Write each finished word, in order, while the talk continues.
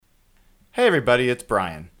Hey everybody, it's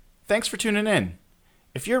Brian. Thanks for tuning in.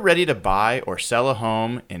 If you're ready to buy or sell a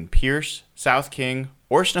home in Pierce, South King,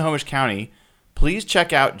 or Snohomish County, please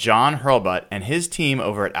check out John Hurlbut and his team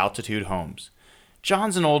over at Altitude Homes.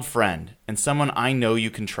 John's an old friend and someone I know you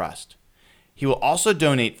can trust. He will also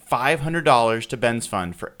donate $500 to Ben's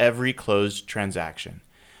Fund for every closed transaction.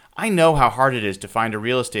 I know how hard it is to find a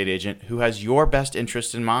real estate agent who has your best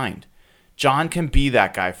interests in mind. John can be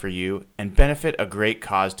that guy for you and benefit a great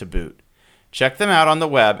cause to boot. Check them out on the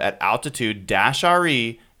web at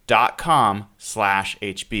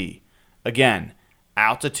altitude-re.com/HB. Again,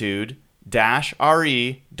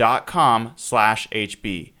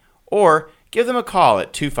 altitude-re.com/HB. Or give them a call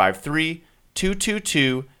at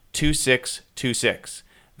 253-222-2626.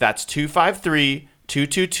 That's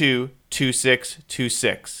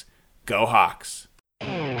 253-222-2626. Go Hawks!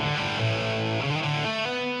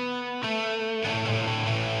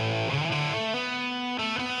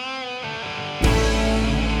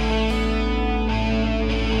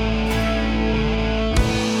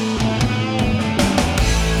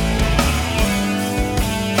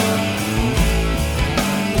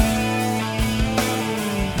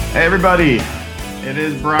 Hey everybody, it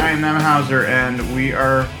is Brian Nemhauser and we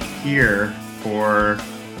are here for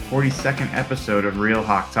the 42nd episode of Real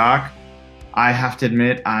Hawk Talk. I have to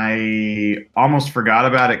admit I almost forgot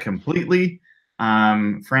about it completely.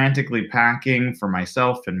 Frantically packing for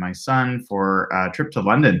myself and my son for a trip to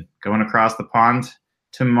London, going across the pond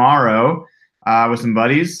tomorrow with some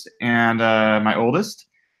buddies and my oldest.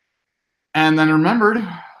 And then remembered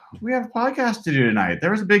we have a podcast to do tonight.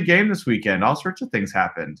 There was a big game this weekend. All sorts of things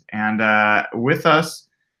happened. And with us,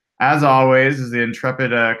 as always, is the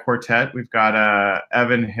intrepid quartet. We've got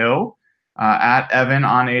Evan Hill at Evan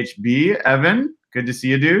on HB. Evan, good to see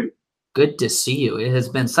you, dude. Good to see you. It has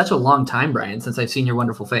been such a long time, Brian, since I've seen your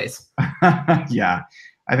wonderful face. Yeah,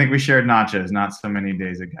 I think we shared nachos not so many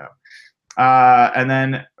days ago. And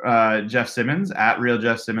then Jeff Simmons at Real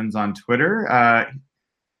Jeff Simmons on Twitter.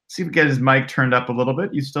 See if we get his mic turned up a little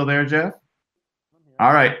bit. You still there, Jeff?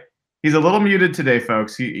 All right. He's a little muted today,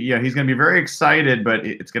 folks. He's going to be very excited, but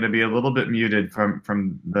it's going to be a little bit muted from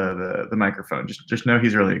the microphone. Just know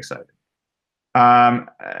he's really excited.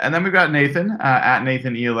 And then we've got Nathan at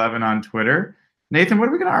Nathan E11 on Twitter. Nathan, what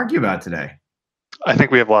are we going to argue about today? I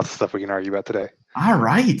think we have lots of stuff we can argue about today. All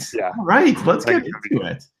right. Yeah. All right. Let's get into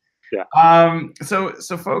it. Yeah. So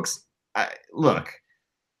folks, look.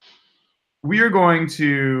 We are going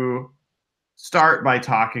to start by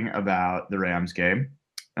talking about the Rams game,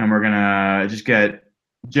 and we're going to just get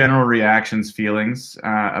general reactions, feelings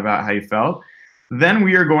about how you felt. Then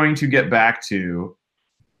we are going to get back to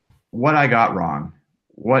what I got wrong,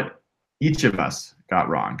 what each of us got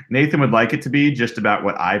wrong. Nathan would like it to be just about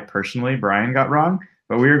what I personally, Brian, got wrong,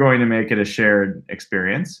 but we are going to make it a shared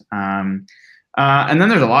experience. And then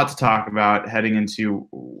there's a lot to talk about heading into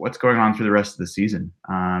what's going on through the rest of the season,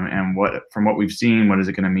 and from what we've seen, what is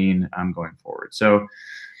it going to mean going forward. So,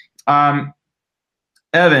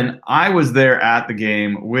 Evan, I was there at the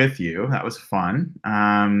game with you. That was fun.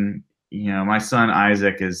 My son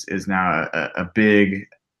Isaac is now a big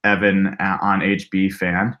Evan on HB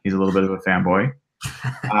fan. He's a little bit of a fanboy.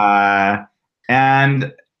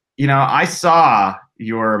 And I saw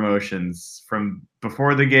your emotions from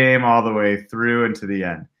before the game all the way through and to the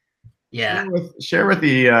end. Yeah. Share with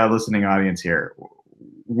the listening audience here.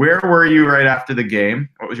 Where were you right after the game?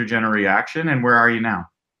 What was your general reaction, and where are you now?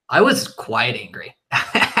 I was quite angry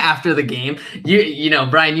after the game.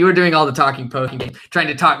 Brian, you were doing all the talking, poking, trying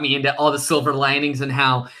to talk me into all the silver linings and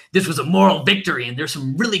how this was a moral victory and there's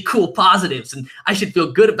some really cool positives and I should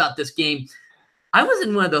feel good about this game. I was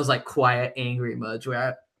in one of those like quiet, angry modes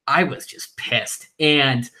where I was just pissed,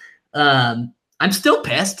 and I'm still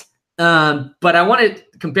pissed. But I want to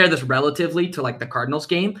compare this relatively to like the Cardinals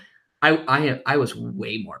game. I was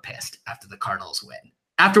way more pissed after the Cardinals win.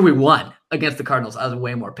 After we won against the Cardinals, I was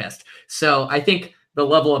way more pissed. So I think the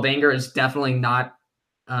level of anger is definitely not,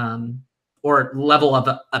 or level of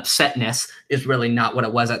upsetness is really not what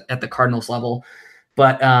it was at the Cardinals level.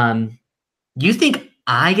 But you think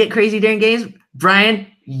I get crazy during games? Brian,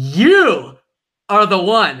 you are the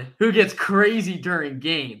one who gets crazy during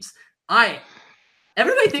games.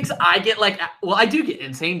 Everybody thinks I get I do get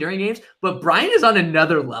insane during games, but Brian is on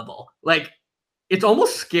another level. Like, it's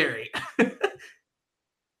almost scary.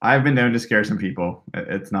 I've been known to scare some people.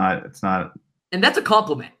 It's not. And that's a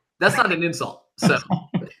compliment. That's not an insult. So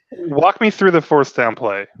walk me through the fourth down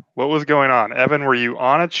play. What was going on? Evan, were you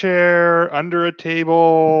on a chair, under a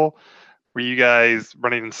table? Were you guys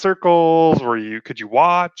running in circles? Could you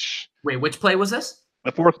watch? Wait, which play was this?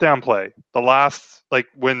 The fourth down play. The last,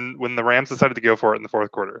 when the Rams decided to go for it in the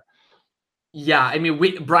fourth quarter. Yeah, I mean,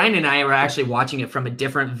 Brian and I were actually watching it from a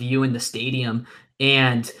different view in the stadium,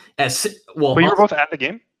 and as well, But you were both at the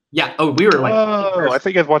game? yeah. Oh, we were like, Oh, I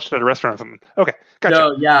think you guys watched it at a restaurant or something. Okay, gotcha.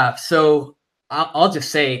 no, yeah. So I'll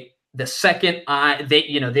just say the second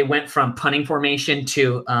they went from punting formation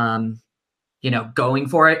to going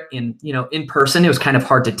for it in person, it was kind of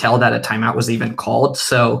hard to tell that a timeout was even called.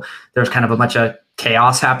 So there was kind of a bunch of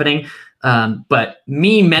chaos happening. But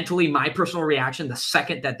me mentally, my personal reaction, the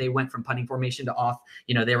second that they went from punting formation to off,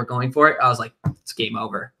 they were going for it, I was like, it's game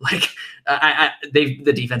over. Like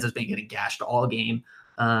the defense has been getting gashed all game.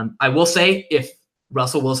 I will say if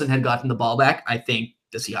Russell Wilson had gotten the ball back, I think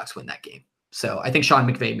the Seahawks win that game. So I think Sean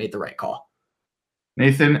McVay made the right call.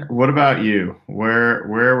 Nathan, what about you? Where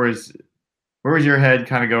was your head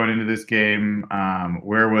kind of going into this game?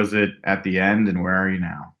 Where was it at the end, and where are you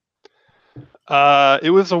now?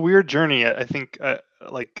 It was a weird journey. I think,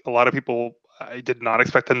 like a lot of people, I did not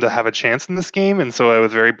expect them to have a chance in this game, and so I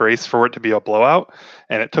was very braced for it to be a blowout.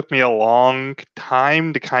 And it took me a long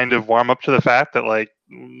time to kind of warm up to the fact that like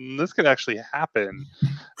this could actually happen.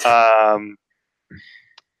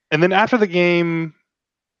 And then after the game,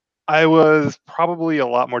 I was probably a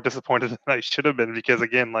lot more disappointed than I should have been because,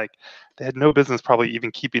 again, like they had no business probably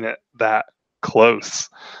even keeping it that close.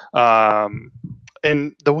 And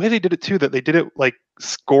the way they did it too, that they did it like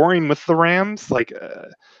scoring with the Rams. Like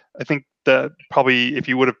I think that probably if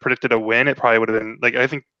you would have predicted a win, it probably would have been like I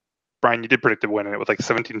think Brian, you did predict a win in it with like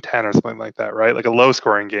 17-10 or something like that, right? Like a low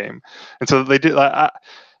scoring game. And so they did.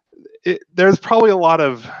 There's probably a lot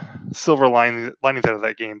of silver linings out of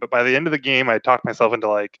that game, but by the end of the game, I talked myself into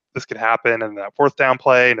like this could happen, and that fourth down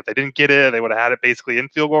play, and if they didn't get it, they would have had it basically in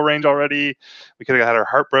field goal range already. We could have had our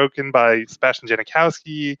heart broken by Sebastian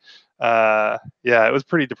Janikowski. Yeah, it was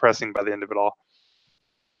pretty depressing by the end of it all.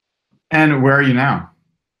 And where are you now?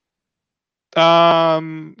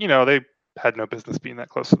 They had no business being that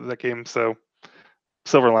close to that game, so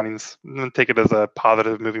silver linings. Take it as a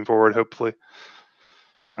positive moving forward, hopefully.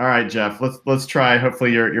 All right, Jeff. Let's try.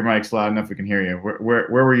 Hopefully your mic's loud enough we can hear you.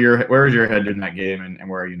 Where was your head during that game, and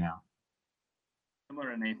where are you now?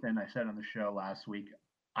 Similar to Nathan, I said on the show last week,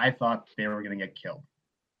 I thought they were going to get killed.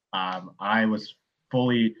 I'm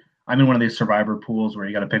in one of these survivor pools where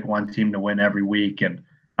you got to pick one team to win every week, and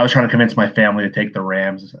I was trying to convince my family to take the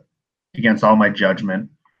Rams against all my judgment.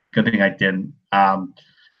 Good thing I didn't.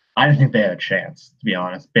 I didn't think they had a chance, to be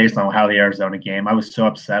honest, based on how the Arizona game. I was so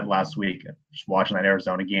upset last week just watching that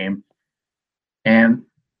Arizona game. And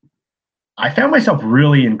I found myself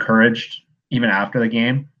really encouraged even after the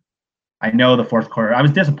game. I know the fourth quarter, I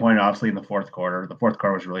was disappointed, obviously, in the fourth quarter. The fourth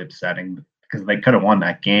quarter was really upsetting because they could have won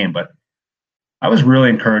that game, but I was really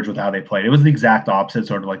encouraged with how they played. It was the exact opposite,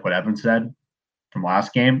 sort of like what Evan said from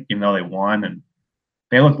last game, even though they won. And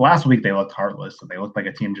last week, they looked heartless, and they looked like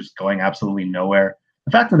a team just going absolutely nowhere.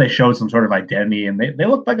 The fact that they showed some sort of identity and they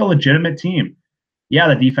looked like a legitimate team. Yeah,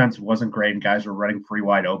 the defense wasn't great and guys were running free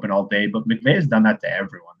wide open all day, but McVay has done that to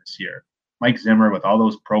everyone this year. Mike Zimmer with all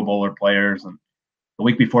those Pro Bowler players, and the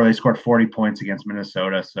week before they scored 40 points against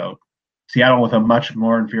Minnesota. So Seattle with a much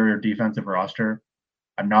more inferior defensive roster.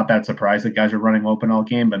 I'm not that surprised that guys are running open all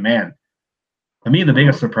game, but man, to me, the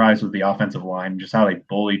biggest surprise was the offensive line, just how they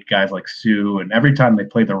bullied guys like Sue. And every time they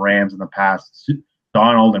played the Rams in the past,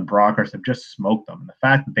 Donald and Brockers have just smoked them. And the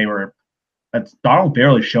fact that Donald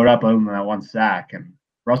barely showed up other than that one sack, and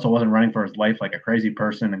Russell wasn't running for his life like a crazy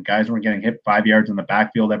person, and guys weren't getting hit 5 yards in the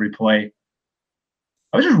backfield every play.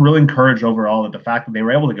 I was just really encouraged overall that the fact that they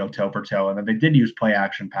were able to go toe for toe and that they did use play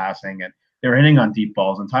action passing and they were hitting on deep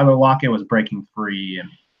balls and Tyler Lockett was breaking free.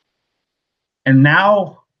 And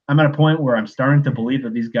now I'm at a point where I'm starting to believe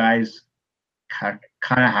that these guys kind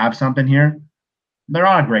of have something here. They're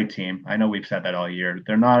not a great team. I know we've said that all year.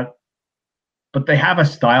 They're not, but they have a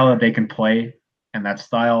style that they can play, and that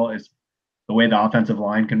style is the way the offensive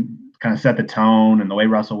line can kind of set the tone and the way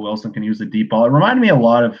Russell Wilson can use the deep ball. It reminded me a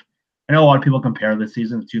lot of, I know a lot of people compare this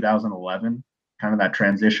season to 2011, kind of that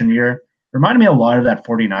transition year. It reminded me a lot of that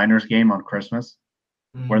 49ers game on Christmas,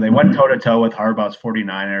 where they went toe-to-toe with Harbaugh's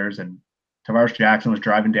 49ers, and Tavares Jackson was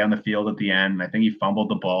driving down the field at the end, and I think he fumbled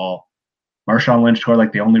the ball. Marshawn Lynch scored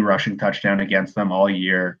like the only rushing touchdown against them all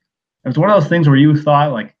year. It was one of those things where you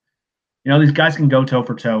thought, like, these guys can go toe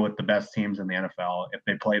for toe with the best teams in the NFL if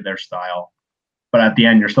they play their style. But at the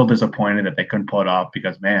end, you're still disappointed that they couldn't pull it off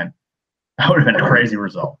because, man, that would have been a crazy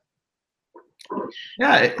result.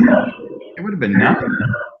 Yeah, it would have been nuts.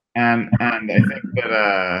 And I think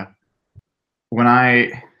that when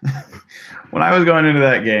I was going into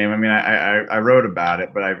that game, I mean, I wrote about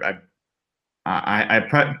it, but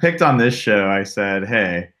I picked on this show. I said,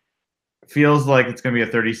 hey, feels like it's going to be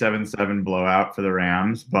a 37-7 blowout for the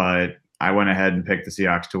Rams, but I went ahead and picked the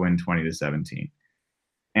Seahawks to win 20-17.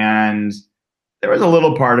 And there was a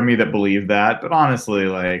little part of me that believed that, but honestly,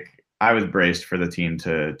 like, I was braced for the team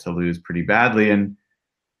to lose pretty badly. And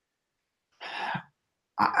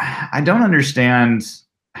I don't understand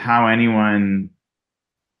how anyone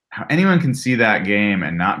can see that game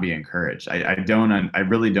and not be encouraged. I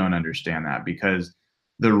really don't understand that, because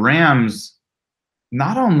the Rams,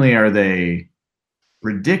 not only are they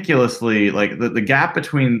ridiculously, like, the gap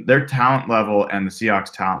between their talent level and the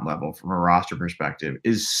Seahawks talent level from a roster perspective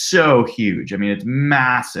is so huge. I mean, it's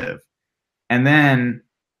massive. And then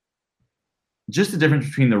just the difference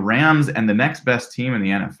between the Rams and the next best team in the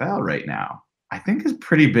NFL right now, I think, is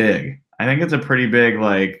pretty big. I think it's a pretty big,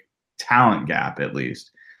 like, talent gap, at least.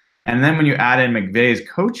 And then when you add in McVay's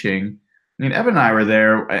coaching, I mean, Evan and I were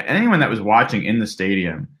there. Anyone that was watching in the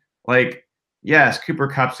stadium, like, yes, Cooper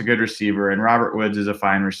Kupp's a good receiver, and Robert Woods is a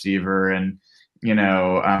fine receiver, and, you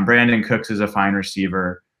know, Brandon Cooks is a fine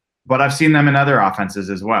receiver. But I've seen them in other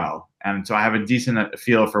offenses as well. And so I have a decent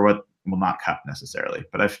feel for what, well, not Kupp necessarily,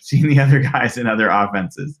 but I've seen the other guys in other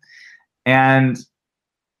offenses. And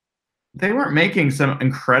they weren't making some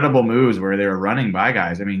incredible moves where they were running by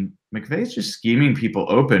guys. I mean, McVay's just scheming people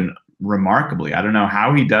open remarkably. I don't know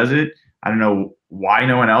how he does it. I don't know why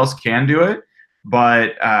no one else can do it.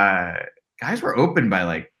 But guys were open by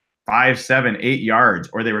like 5, 7, 8 yards,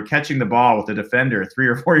 or they were catching the ball with the defender 3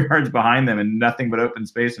 or 4 yards behind them and nothing but open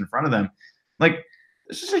space in front of them. Like,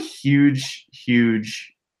 this is a huge,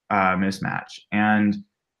 huge mismatch. And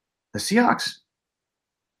the Seahawks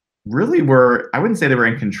really were, I wouldn't say they were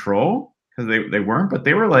in control, because they weren't, but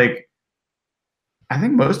they were like, I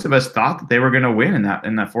think most of us thought that they were going to win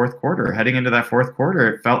in that fourth quarter. Heading into that fourth quarter,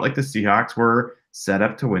 it felt like the Seahawks were set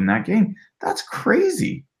up to win that game. That's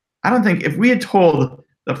crazy. I don't think, if we had told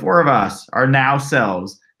the four of us, our now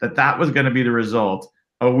selves, that was going to be the result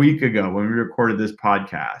a week ago when we recorded this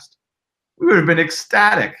podcast, we would have been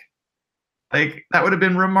ecstatic. Like, that would have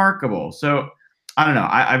been remarkable. So I don't know.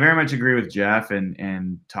 I very much agree with Jeff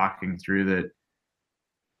and talking through that.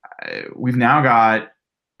 We've now got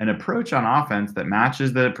an approach on offense that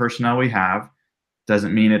matches the personnel we have.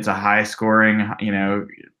 Doesn't mean it's a high scoring,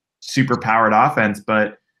 super powered offense,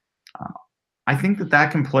 but I think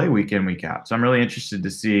that can play week in, week out. So I'm really interested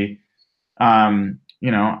to see. Evan,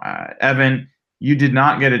 you did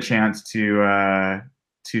not get a chance to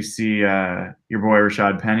see your boy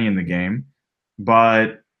Rashad Penny in the game,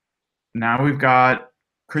 but now we've got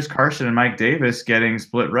Chris Carson and Mike Davis getting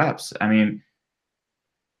split reps. I mean,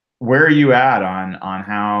 where are you at on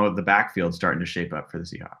how the backfield's starting to shape up for the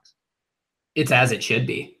Seahawks? It's as it should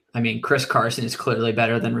be. I mean, Chris Carson is clearly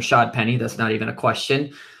better than Rashad Penny. That's not even a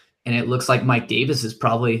question. And it looks like Mike Davis is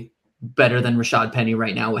probably better than Rashad Penny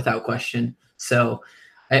right now, without question. So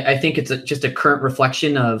I think it's just a current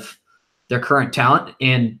reflection of their current talent.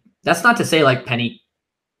 And that's not to say like Penny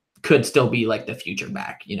could still be like the future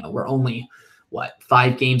back. We're only,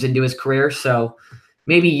 5 games into his career. So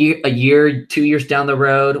maybe a year, 2 years down the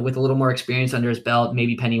road with a little more experience under his belt,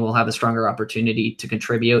 maybe Penny will have a stronger opportunity to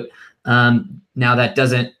contribute. Now that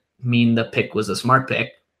doesn't mean the pick was a smart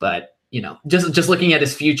pick, but just looking at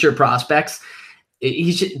his future prospects,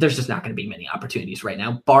 there's just not going to be many opportunities right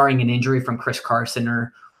now, barring an injury from Chris Carson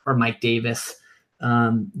or Mike Davis.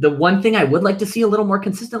 The one thing I would like to see a little more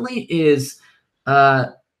consistently is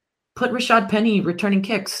put Rashad Penny returning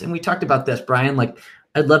kicks. And we talked about this, Brian. Like,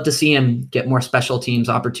 I'd love to see him get more special teams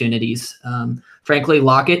opportunities. Frankly,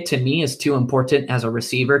 Lockett to me is too important as a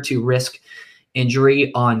receiver to risk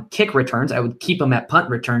injury on kick returns. I would keep him at punt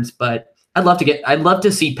returns, but I'd love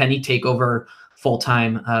to see Penny take over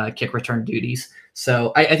full-time kick return duties.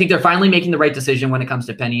 So I think they're finally making the right decision when it comes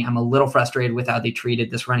to Penny. I'm a little frustrated with how they treated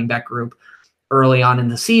this running back group early on in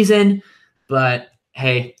the season, but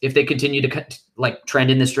hey, if they continue to trend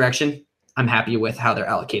in this direction, I'm happy with how they're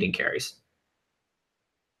allocating carries.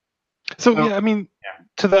 So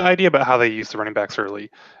to the idea about how they use the running backs early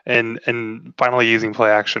and finally using play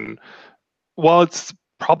action, while it's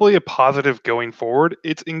probably a positive going forward,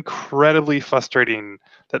 it's incredibly frustrating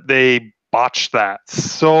that they botched that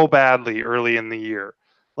so badly early in the year.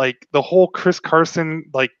 Like, the whole Chris Carson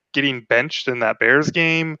getting benched in that Bears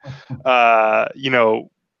game,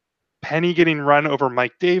 Penny getting run over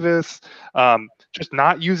Mike Davis, just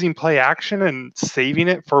not using play action and saving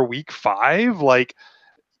it for week 5. Like,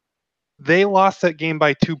 they lost that game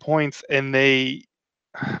by 2 points, and I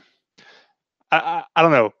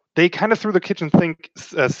don't know. They kind of threw the kitchen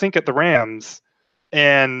sink at the Rams,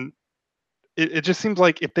 and it just seems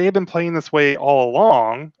like if they had been playing this way all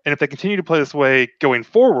along, and if they continue to play this way going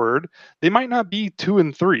forward, they might not be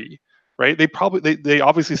 2-3, right? They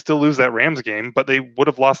obviously still lose that Rams game, but they would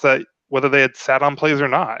have lost that whether they had sat on plays or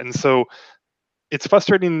not. And so it's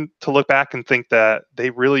frustrating to look back and think that they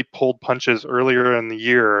really pulled punches earlier in the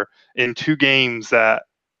year in 2 games that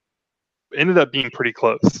ended up being pretty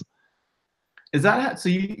close. Is that so?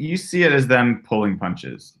 You see it as them pulling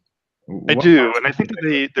punches? I do, and I think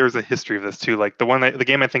that there's a history of this too. Like the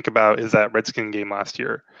game I think about is that Redskin game last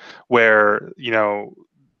year, where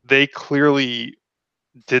they clearly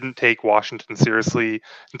didn't take Washington seriously.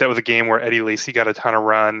 That was a game where Eddie Lacy got a ton of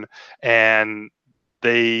run, and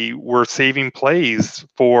they were saving plays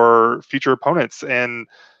for future opponents, and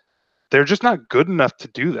they're just not good enough to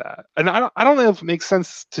do that. And I don't know if it makes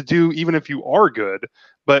sense to do even if you are good,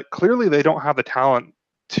 but clearly they don't have the talent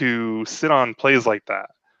to sit on plays like that.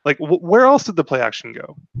 Like, where else did the play action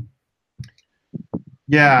go?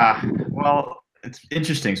 Yeah, well, it's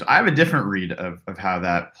interesting. So I have a different read of how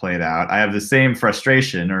that played out. I have the same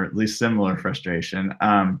frustration, or at least similar frustration.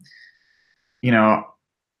 I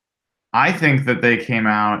think that they came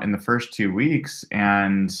out in the first 2 weeks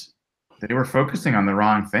and they were focusing on the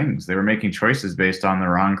wrong things. They were making choices based on the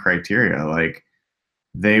wrong criteria. Like,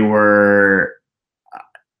 they were,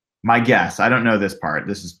 my guess, I don't know this part,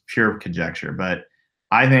 this is pure conjecture, but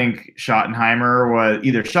I think Schottenheimer was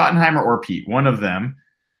either Schottenheimer or Pete, one of them,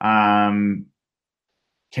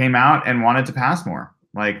 came out and wanted to pass more.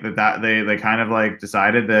 Like that they kind of like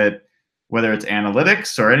decided that whether it's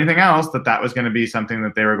analytics or anything else, that was going to be something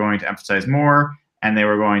that they were going to emphasize more. And they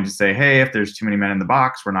were going to say, hey, if there's too many men in the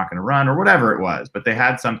box, we're not going to run, or whatever it was. But they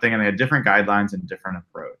had something, and they had different guidelines and different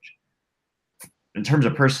approach. In terms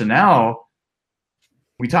of personnel,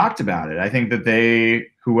 we talked about it. I think that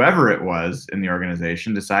whoever it was in the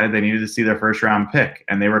organization, decided they needed to see their first round pick.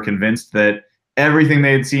 And they were convinced that everything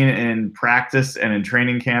they had seen in practice and in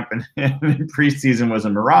training camp and in preseason was a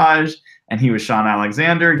mirage. And he was Sean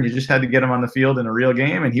Alexander, and you just had to get him on the field in a real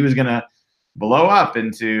game, and he was going to blow up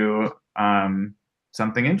into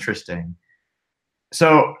something interesting.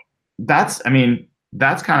 So that's kind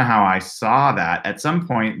of how I saw that. At some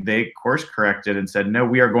point, they course corrected and said, no,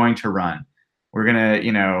 we are going to run. We're going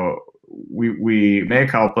to, we mea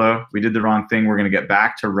culpa. We did the wrong thing. We're going to get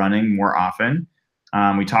back to running more often.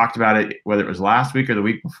 We talked about it, whether it was last week or the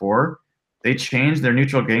week before. They changed their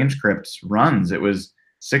neutral game scripts runs. It was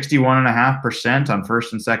 61.5% on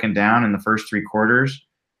first and second down in the first 3 quarters.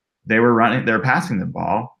 They were passing the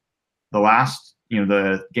ball. The last,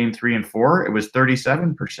 the game 3 and 4, it was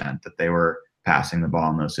 37% that they were passing the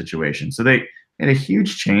ball in those situations. So they made a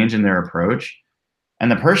huge change in their approach.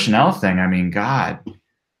 And the personnel thing,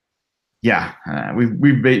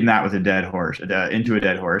 we've beaten that with a dead horse, into a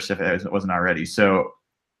dead horse, if it wasn't already. So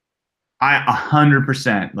I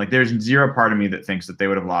 100%, like, there's zero part of me that thinks that they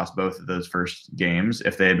would have lost both of those first games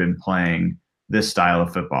if they had been playing this style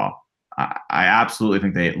of football. I absolutely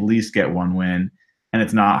think they at least get 1 win, and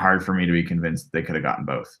it's not hard for me to be convinced that they could have gotten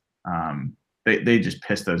both. They just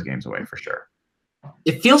pissed those games away for sure.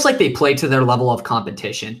 It feels like they play to their level of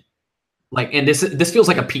competition. Like, and this feels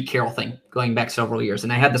like a Pete Carroll thing going back several years.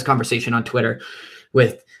 And I had this conversation on Twitter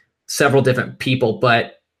with several different people,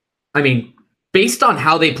 but I mean, based on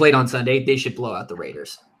how they played on Sunday, they should blow out the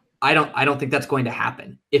Raiders. I don't think that's going to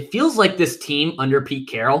happen. It feels like this team under Pete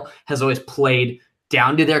Carroll has always played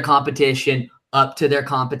down to their competition, up to their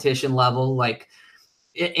competition level. Like,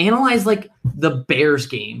 analyze like the Bears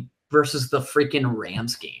game versus the freaking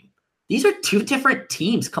Rams game. These are 2 different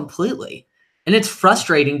teams completely. And it's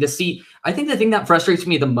frustrating to see. I think the thing that frustrates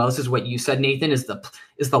me the most is what you said, Nathan, is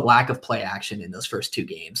the lack of play action in those first 2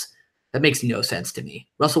 games. That makes no sense to me.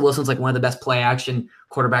 Russell Wilson's like one of the best play action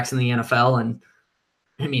quarterbacks in the NFL. And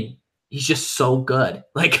I mean, he's just so good.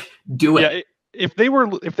 Like, do it. Yeah, if they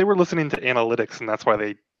were listening to analytics, and that's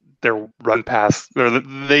why their run pass, or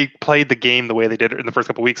they played the game the way they did it in the first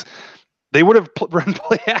couple of weeks, they would have run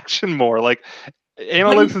play action more. Like,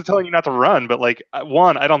 analytics is telling you not to run, but like,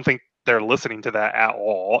 1, I don't think they're listening to that at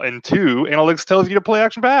all. And 2, analytics tells you to play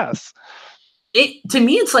action pass. To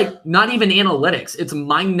me, it's like not even analytics. It's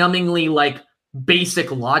mind-numbingly like basic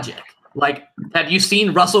logic. Like, have you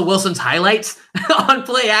seen Russell Wilson's highlights on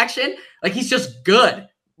play action? Like, he's just good.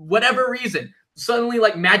 Whatever reason. Suddenly,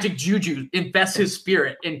 like, magic juju infests his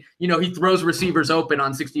spirit, and he throws receivers open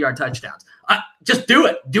on 60-yard touchdowns. Just do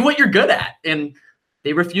it. Do what you're good at. And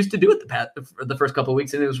they refused to do it the first couple of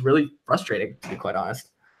weeks, and it was really frustrating, to be quite honest.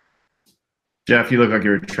 Jeff, you look like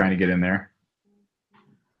you were trying to get in there.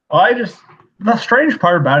 Well, the strange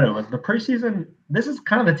part about it was the preseason. This is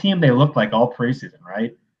kind of the team they looked like all preseason,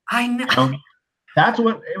 right? I know. That's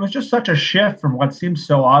what it was. Just such a shift from what seems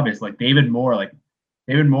so obvious. Like David Moore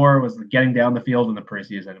was getting down the field in the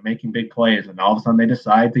preseason and making big plays, and all of a sudden they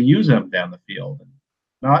decide to use him down the field and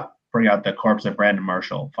not bring out the corpse of Brandon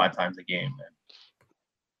Marshall 5 times a game. And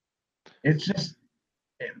it's just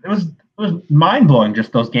it was mind blowing,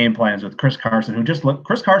 just those game plans with Chris Carson,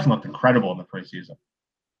 Chris Carson looked incredible in the preseason.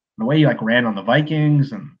 The way he ran on the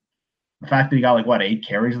Vikings, and the fact that he got 8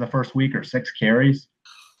 carries in the first week or 6 carries.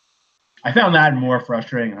 I found that more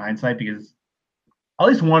frustrating in hindsight, because at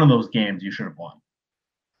least one of those games you should have won.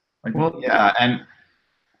 Yeah, and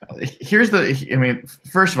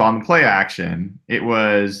first of all, in the play action, it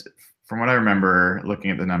was, from what I remember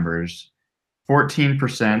looking at the numbers,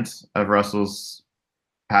 14% of Russell's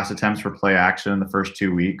pass attempts were play action in the first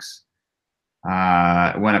 2 weeks.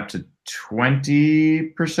 It went up to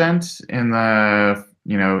 20% in the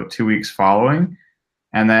 2 weeks following.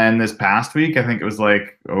 And then this past week, I think it was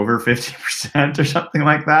over 50% or something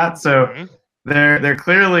like that. So they're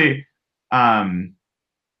clearly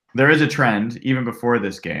there is a trend even before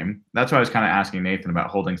this game. That's why I was kind of asking Nathan about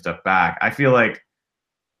holding stuff back. I feel like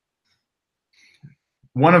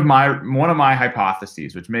one of my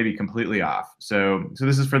hypotheses, which may be completely off. So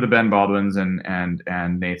this is for the Ben Baldwins and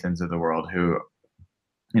Nathans of the world, who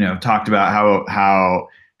talked about how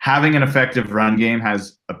having an effective run game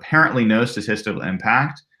has apparently no statistical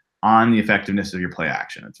impact on the effectiveness of your play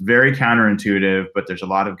action. It's very counterintuitive, but there's a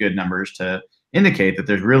lot of good numbers to indicate that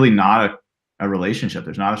there's really not a relationship.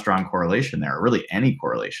 There's not a strong correlation there, or really any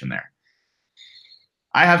correlation there.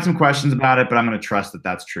 I have some questions about it, but I'm going to trust that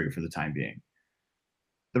that's true for the time being.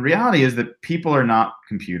 The reality is that people are not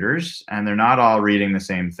computers, and they're not all reading the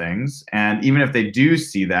same things. And even if they do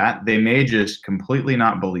see that, they may just completely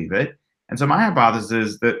not believe it. And so my hypothesis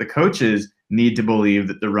is that the coaches need to believe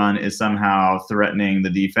that the run is somehow threatening the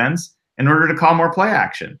defense in order to call more play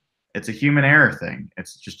action. It's a human error thing.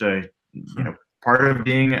 It's just a part of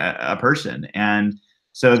being a person. And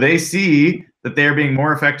so they see that they're being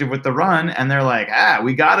more effective with the run, and they're like,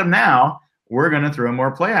 we got him now. We're going to throw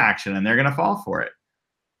more play action, and they're going to fall for it.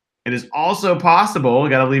 It is also possible,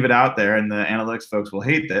 got to leave it out there, and the analytics folks will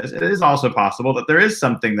hate this. It is also possible that there is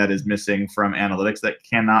something that is missing from analytics that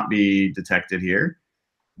cannot be detected here.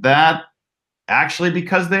 That actually,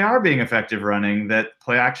 because they are being effective running, that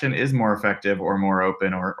play action is more effective or more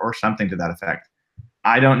open or something to that effect.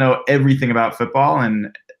 I don't know everything about football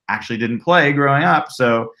and actually didn't play growing up,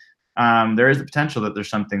 so there is the potential that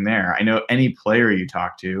there's something there. I know any player you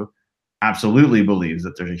talk to absolutely believes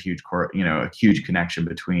that there's a huge connection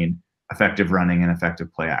between effective running and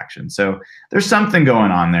effective play action. So there's something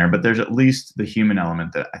going on there, but there's at least the human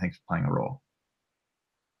element that I think is playing a role.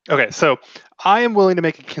 Okay, so I am willing to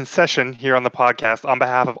make a concession here on the podcast on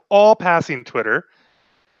behalf of all passing Twitter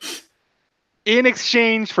in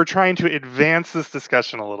exchange for trying to advance this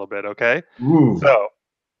discussion a little bit, okay? Ooh. So,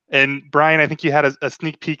 and Brian, I think you had a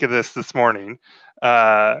sneak peek of this morning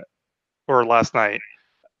or last night.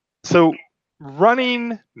 So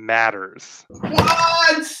running matters.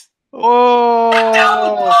 What?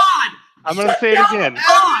 Oh! I'm going to say it again.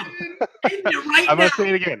 I'm going to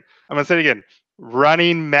say it again.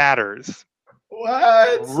 Running matters.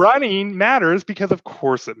 What? Running matters because of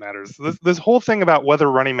course it matters. This whole thing about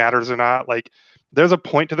whether running matters or not, there's a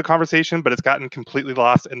point to the conversation, but it's gotten completely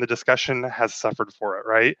lost and the discussion has suffered for it,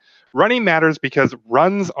 right? Running matters because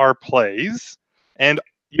runs are plays, and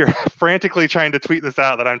you're frantically trying to tweet this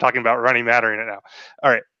out that I'm talking about running mattering it now. All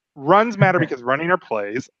right. Runs matter because running are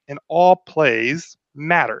plays, and all plays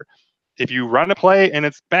matter. If you run a play and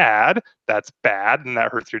it's bad, that's bad, and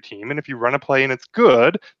that hurts your team. And if you run a play and it's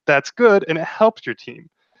good, that's good, and it helps your team.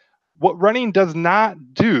 What running does not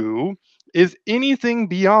do is anything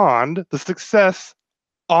beyond the success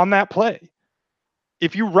on that play.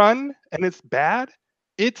 If you run and it's bad,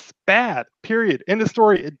 period. End of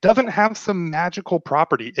story. It doesn't have some magical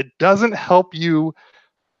property. It doesn't help you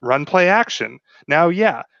run play action. Now,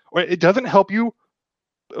 yeah, it doesn't help you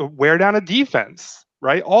wear down a defense,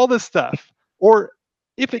 right? All this stuff. Or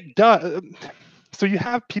if it does, so you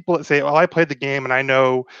have people that say, well, I played the game and I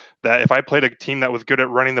know that if I played a team that was good at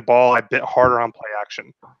running the ball, I bit harder on play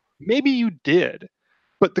action. Maybe you did.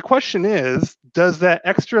 But the question is, does that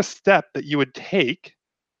extra step that you would take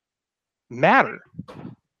matter?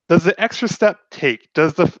 Does the extra step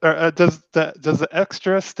does the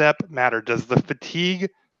extra step matter? Does the fatigue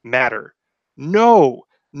matter? No,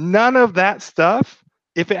 none of that stuff,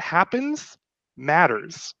 if it happens,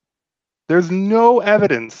 matters. There's no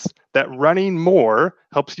evidence that running more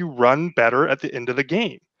helps you run better at the end of the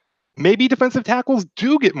game. Maybe defensive tackles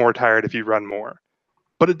do get more tired if you run more,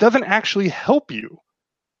 but it doesn't actually help you.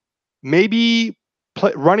 Maybe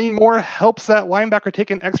running more helps that linebacker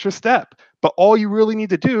take an extra step, but all you really need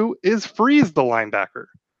to do is freeze the linebacker.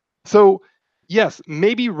 So yes,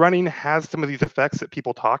 maybe running has some of these effects that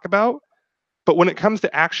people talk about, But when it comes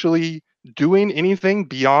to actually doing anything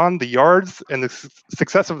beyond the yards and the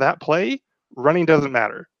success of that play, running doesn't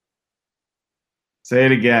matter. Say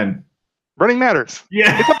it again. Running matters.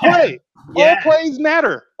 Yeah. It's a play. Yes. All plays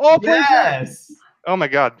matter. All plays matter. Yes. Oh my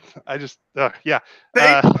God. I just, yeah.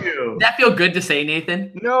 Thank you. Does that feel good to say,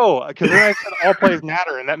 Nathan? No, because then I said all plays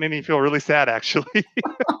matter, and that made me feel really sad, actually.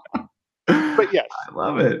 But yes, I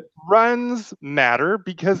love it. runs matter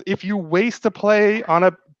because if you waste a play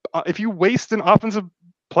on if you waste an offensive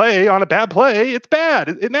play on a bad play, it's bad.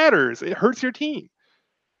 It matters. It hurts your team.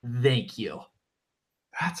 Thank you.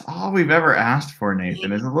 That's all we've ever asked for,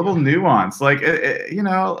 Nathan, is a little nuance. Like, a This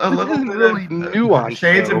little isn't bit really of nuanced,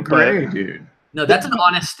 shades though, of gray, but- dude. No, that's an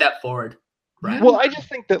honest step forward. Right. Well, I just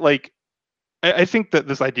think that I think that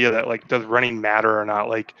this idea that does running matter or not,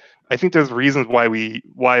 I think there's reasons why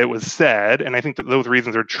it was said, and I think that those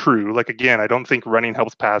reasons are true. Again, I don't think running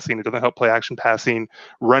helps passing. It doesn't help play action passing.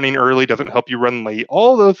 Running early doesn't help you run late.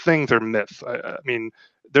 All those things are myths. I mean,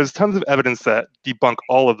 there's tons of evidence that debunk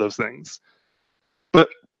all of those things. But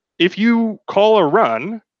if you call a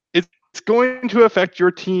run, it's going to affect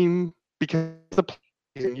your team because the play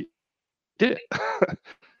you did.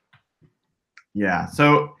 Yeah.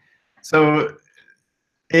 So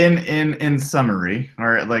in summary,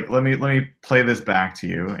 or let me play this back to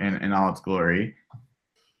you in all its glory.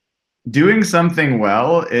 Doing something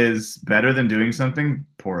well is better than doing something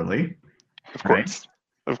poorly. Of course.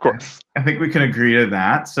 Right? Of course. I think we can agree to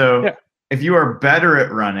that. So yeah. If you are better at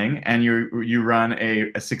running and you run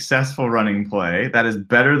a successful running play, that is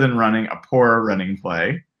better than running a poor running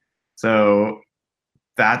play. So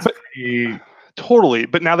that's pretty... Totally.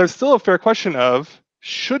 But now there's still a fair question of,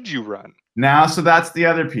 should you run? Now, so that's the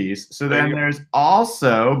other piece. So then there's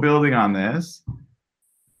also, building on this,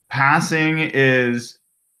 passing is,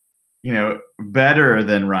 better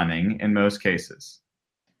than running in most cases.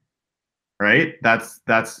 Right?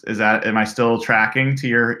 Am I still tracking to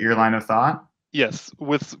your line of thought? Yes.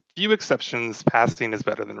 With few exceptions, passing is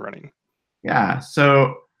better than running. Yeah.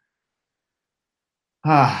 So,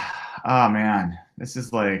 oh man, this is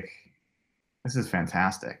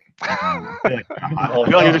fantastic. I feel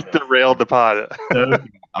like I just derailed the pod.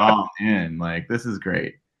 This is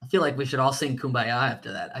great. I feel like we should all sing Kumbaya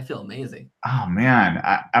after that. I feel amazing. Oh man,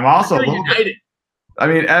 I'm also a little united. I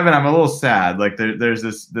mean, Evan, I'm a little sad. There's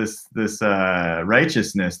this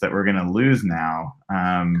righteousness that we're gonna lose now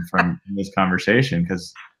from this conversation,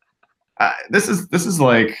 because this is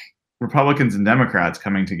like Republicans and Democrats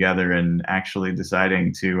coming together and actually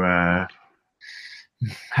deciding to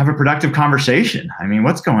have a productive conversation. I mean,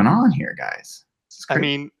 what's going on here, guys? I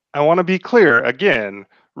mean, I want to be clear again.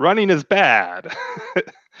 Running is bad.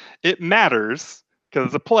 It matters because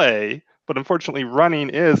it's a play, but unfortunately, running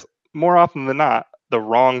is more often than not the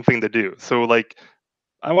wrong thing to do. So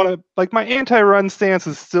I want to my anti-run stance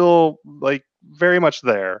is still very much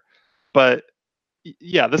there, but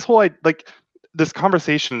yeah, this whole this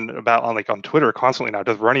conversation about on Twitter constantly now,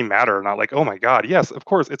 does running matter or not? Oh my God, yes, of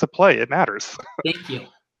course, it's a play, it matters. Thank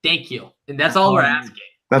you, and that's all we're asking.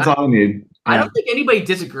 That's all I need. Yeah. I don't think anybody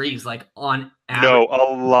disagrees. On average. No,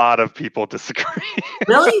 a lot of people disagree.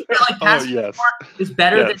 Really? Passing yes, is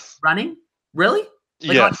better than running? Really?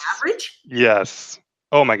 Yes. On average? Yes.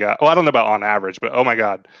 Oh my God. Well, I don't know about on average, but oh my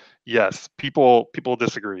God. Yes. People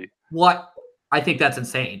disagree. What? I think that's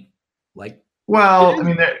insane. Well, I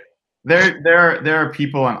mean, there are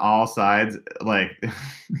people on all sides.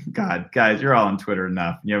 God, guys, you're all on Twitter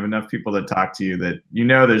enough. You have enough people that talk to you that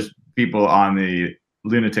there's people on the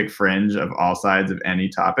lunatic fringe of all sides of any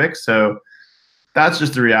topic. So that's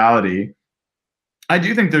just the reality. I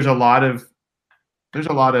do think there's a lot of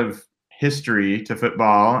history to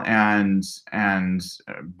football and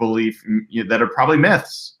belief that are probably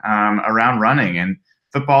myths around running. And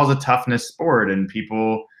football is a toughness sport, and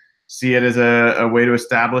people see it as a way to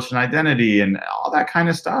establish an identity and all that kind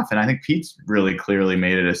of stuff. And I think Pete's really clearly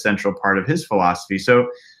made it a central part of his philosophy. So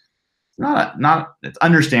it's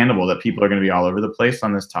understandable that people are going to be all over the place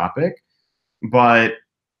on this topic, but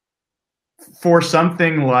for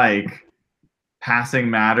something like Passing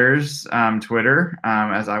Matters Twitter,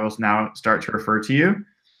 as I will now start to refer to you,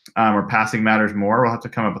 or Passing Matters More, we'll have to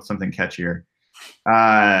come up with something catchier.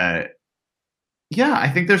 Yeah, I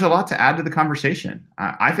think there's a lot to add to the conversation.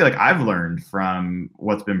 I feel like I've learned from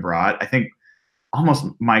what's been brought. I think almost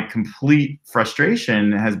my complete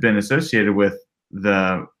frustration has been associated with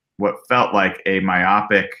what felt like a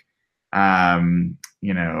myopic,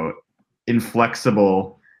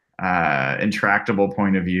 inflexible, intractable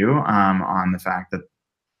point of view on the fact that,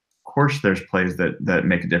 of course, there's plays that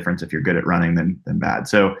make a difference if you're good at running than bad.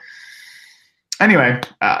 So Anyway,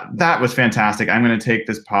 that was fantastic. I'm going to take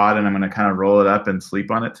this pod and I'm going to kind of roll it up and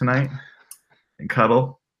sleep on it tonight and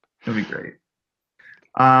cuddle. It'll be great.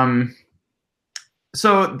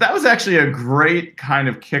 So that was actually a great kind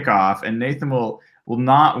of kickoff, and Nathan will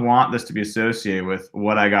not want this to be associated with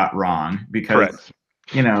what I got wrong because, Correct.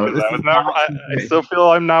 I still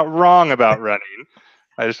feel I'm not wrong about running.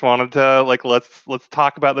 I just wanted to let's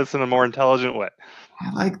talk about this in a more intelligent way.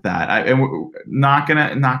 I like that. And we're not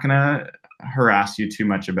gonna harass you too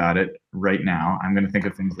much about it right now. I'm gonna think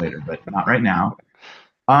of things later, but not right now.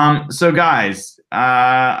 So guys,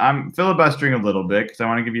 I'm filibustering a little bit because I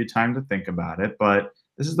want to give you time to think about it, but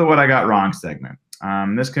this is the What I Got Wrong segment.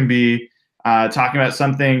 This can be talking about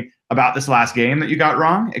something about this last game that you got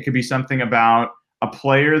wrong. It could be something about a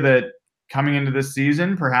player that coming into this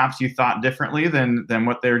season, perhaps you thought differently than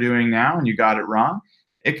what they're doing now and you got it wrong.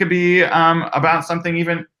 It could be about something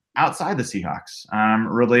even outside the Seahawks,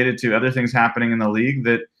 related to other things happening in the league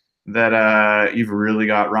that you've really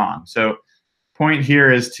got wrong. So point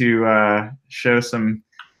here is to show some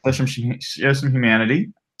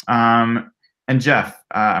humanity. And Jeff,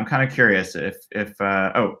 I'm kind of curious if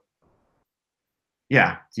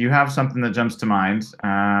do you have something that jumps to mind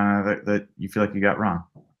that you feel like you got wrong?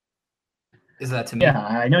 Is that to me? Yeah,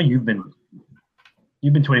 I know you've been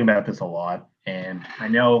tweeting about this a lot, and I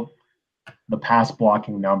know the pass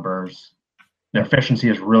blocking numbers, their efficiency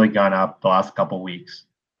has really gone up the last couple of weeks.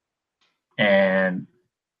 And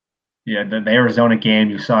yeah, the Arizona game,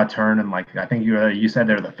 you saw a turn, and I think you said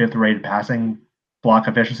they're the 5th rated passing block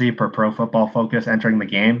efficiency per Pro Football Focus entering the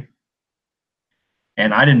game.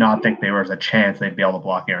 And I did not think there was a chance they'd be able to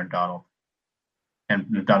block Aaron Donald and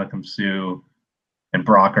Ndamukong Suh and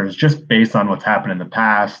Brockers just based on what's happened in the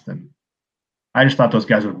past. And I just thought those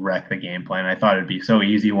guys would wreck the game plan. I thought it'd be so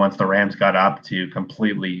easy once the Rams got up to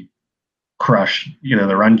completely crush either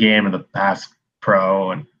the run game or the pass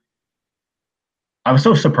pro. And I was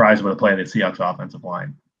so surprised with the play of the Seahawks offensive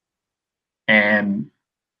line. And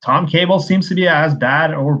Tom Cable seems to be as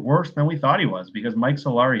bad or worse than we thought he was because Mike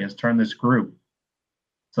Solari has turned this group.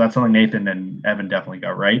 So that's something Nathan and Evan definitely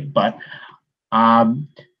got right. But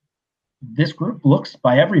this group looks,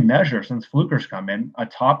 by every measure since Fluker's come in, a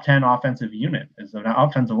top 10 offensive unit is an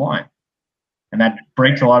offensive line. And that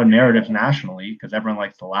breaks a lot of narratives nationally because everyone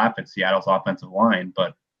likes to laugh at Seattle's offensive line.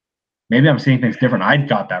 But maybe I'm seeing things different. I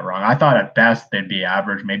got that wrong. I thought at best they'd be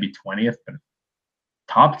average, maybe 20th, but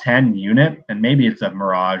top 10 unit, and maybe it's a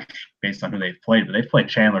mirage based on who they've played, but they've played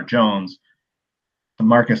Chandler Jones,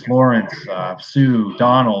 DeMarcus Lawrence, Suh,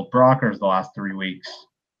 Donald, Brockers the last 3 weeks.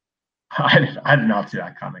 I did not see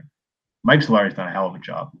that coming. Mike Solari's done a hell of a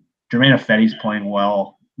job. Jermaine Ifedi's playing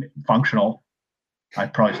well, functional.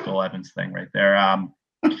 I'd probably steal Evan's thing right there.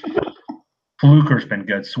 Fluker's been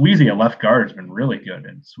good. Sweezy at left guard has been really good,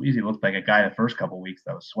 and Sweezy looked like a guy the first couple of weeks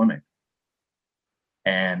that was swimming.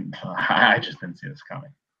 And I just didn't see this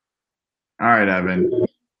coming. All right, Evan.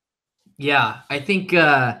 Yeah, I think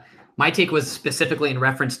my take was specifically in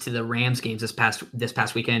reference to the Rams games this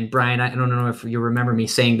past weekend. Brian, I don't know if you remember me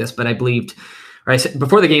saying this, but I believed, or I said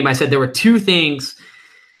before the game, I said there were 2 things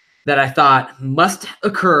that I thought must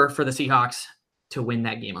occur for the Seahawks to win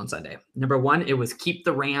that game on Sunday. Number 1, it was keep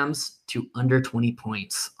the Rams to under 20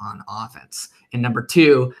 points on offense. And number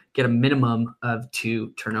 2, get a minimum of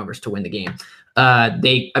 2 turnovers to win the game.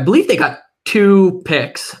 I believe they got 2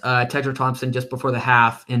 picks, Tedrick Thompson just before the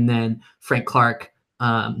half, and then Frank Clark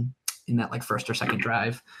in that first or second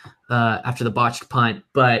drive after the botched punt.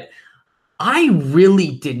 But I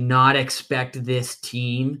really did not expect this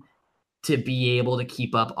team to be able to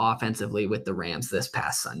keep up offensively with the Rams this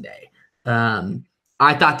past Sunday.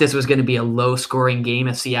 I thought this was going to be a low-scoring game.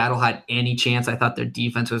 If Seattle had any chance, I thought their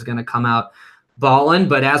defense was going to come out balling.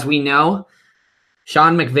 But as we know,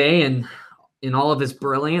 Sean McVay and in all of his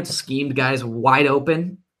brilliance, schemed guys wide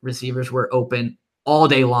open. Receivers were open all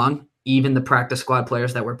day long. Even the practice squad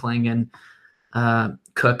players that were playing in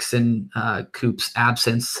Cook's and Coop's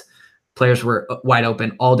absence, players were wide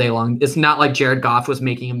open all day long. It's not like Jared Goff was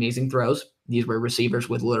making amazing throws. These were receivers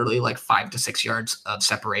with literally 5 to 6 yards of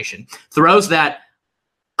separation. Throws that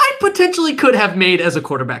I potentially could have made as a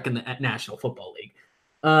quarterback in the National Football League.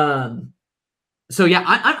 So, yeah,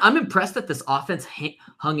 I'm impressed that this offense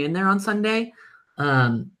hung in there on Sunday.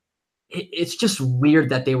 It's just weird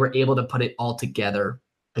that they were able to put it all together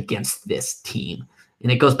against this team.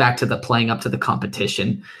 And it goes back to the playing up to the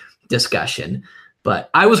competition discussion. But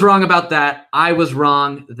I was wrong about that. I was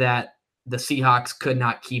wrong that the Seahawks could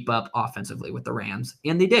not keep up offensively with the Rams.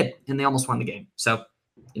 And they did. And they almost won the game. So,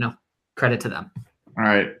 credit to them. All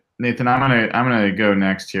right. Nathan, I'm gonna go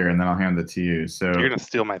next here, and then I'll hand it to you. So you're gonna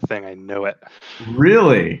steal my thing. I know it.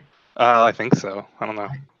 Really? I think so. I don't know.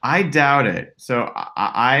 I doubt it. So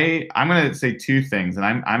I'm going to say two things, and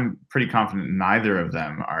I'm pretty confident neither of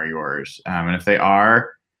them are yours. And if they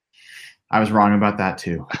are, I was wrong about that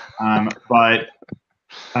too. But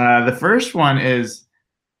the first one is,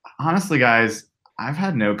 honestly, guys, I've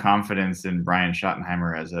had no confidence in Brian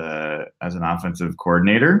Schottenheimer as an offensive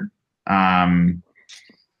coordinator. And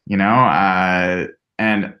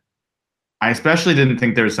I especially didn't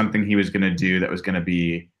think there was something he was going to do that was going to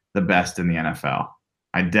be the best in the NFL.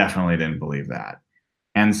 I definitely didn't believe that.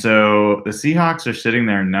 And so the Seahawks are sitting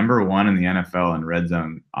there number 1 in the NFL in red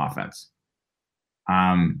zone offense.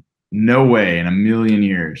 No way in a million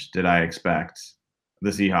years did I expect the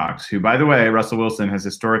Seahawks, who, by the way, Russell Wilson has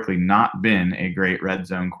historically not been a great red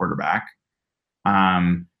zone quarterback,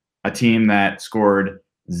 a team that scored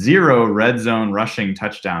 0 red zone rushing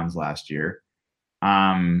touchdowns last year,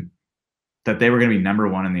 that they were going to be number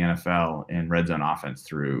 1 in the NFL in red zone offense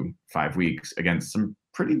through 5 weeks against some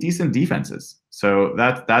pretty decent defenses. So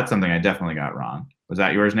that's something I definitely got wrong. Was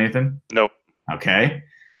that yours, Nathan? Nope. Okay.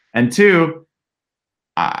 And 2,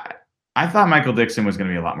 I thought Michael Dixon was going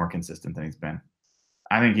to be a lot more consistent than he's been.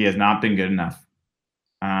 I think he has not been good enough.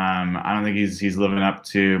 I don't think he's living up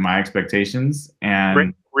to my expectations.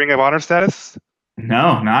 And Ring of Honor status?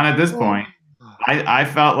 No, not at this point. I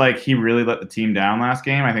felt like he really let the team down last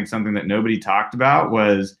game. I think something that nobody talked about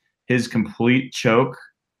was his complete choke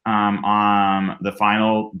on the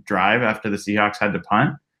final drive after the Seahawks had to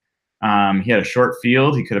punt. He had a short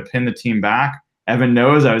field. He could have pinned the team back. Evan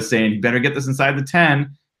knows I was saying he better get this inside the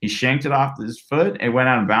 10. He shanked it off his foot. It went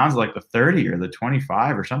out of bounds like the 30 or the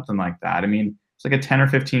 25 or something like that. I mean, it's like a 10 or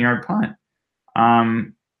 15-yard punt.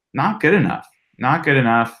 Not good enough. Not good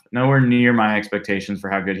enough. Nowhere near my expectations for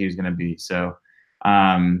how good he was going to be. So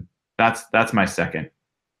that's my second.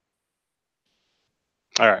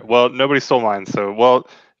 All right. Well, nobody stole mine. So, well,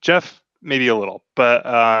 Jeff, maybe a little. But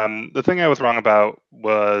the thing I was wrong about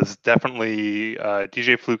was definitely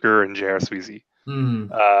DJ Fluker and J.R. Sweezy.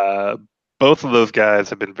 Both of those guys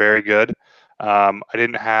have been very good. I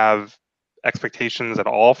didn't have expectations at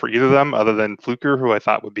all for either of them other than Fluker, who I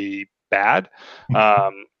thought would be bad.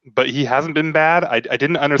 But he hasn't been bad. I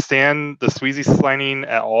didn't understand the Sweezy signing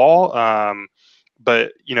at all.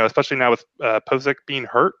 But, especially now with Posick being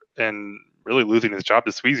hurt and really losing his job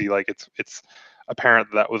to Sweezy, like it's apparent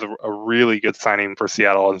that was a really good signing for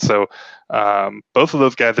Seattle. And so both of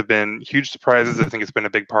those guys have been huge surprises. I think it's been a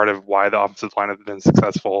big part of why the offensive line has been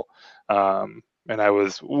successful. And I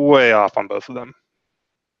was way off on both of them.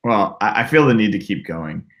 Well, I feel the need to keep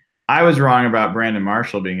going. I was wrong about Brandon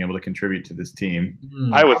Marshall being able to contribute to this team.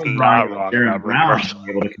 I was not wrong about Brandon Marshall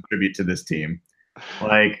being able to contribute to this team.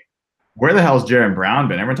 Like, where the hell's Jaron Brown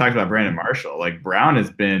been? Everyone talks about Brandon Marshall. Like, Brown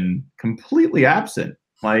has been completely absent.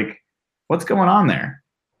 Like, what's going on there?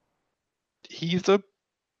 He's a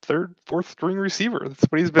third, fourth string receiver. That's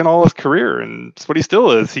what he's been all his career, and that's what he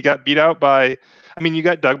still is. He got beat out by, you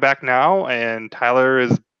got Doug back now, and Tyler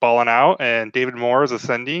is balling out, and David Moore is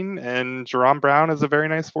ascending, and Jerome Brown is a very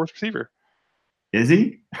nice fourth receiver. Is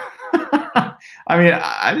he?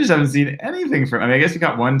 I just haven't seen anything from. I guess he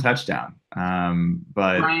got 1 touchdown.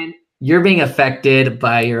 But Brian, you're being affected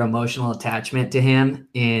by your emotional attachment to him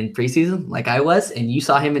in preseason, like I was, and you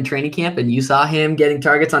saw him in training camp, and you saw him getting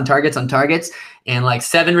targets on targets on targets, and like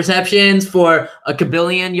 7 receptions for a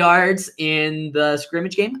kabillion yards in the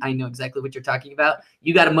scrimmage game. I know exactly what you're talking about.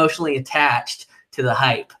 You got emotionally attached to the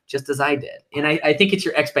hype, just as I did. And I think it's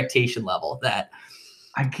your expectation level that.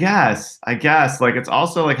 I guess. Like, it's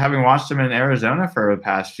also like having watched him in Arizona for the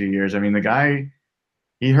past few years. I mean, the guy,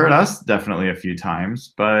 he hurt us definitely a few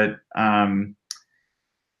times, but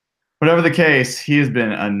whatever the case, he has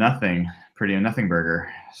been a nothing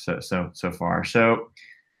burger so far. So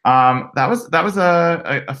that was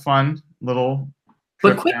a fun little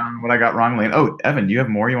trip down what I got wrong lane. Oh, Evan, do you have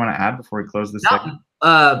more you want to add before we close this segment?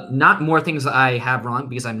 Not more things I have wrong,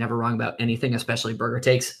 because I'm never wrong about anything, especially burger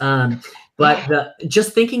takes. But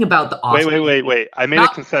just thinking about the awesome. Wait. I made a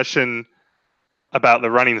concession about the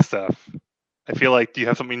running stuff. I feel like, do you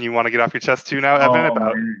have something you want to get off your chest too now, Evan,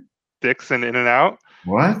 about Dix and in and out?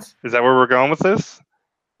 What? Is that where we're going with this?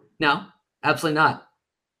 No, absolutely not.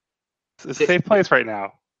 It's a safe place right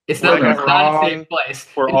now. It's not a safe place.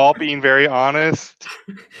 We're all being very honest.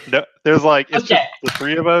 No, there's it's just the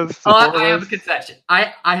 3 of us. I have a concession.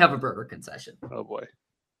 I have a burger concession. Oh boy.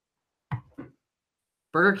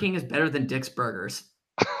 Burger King is better than Dick's Burgers.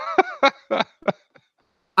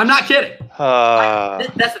 I'm not kidding.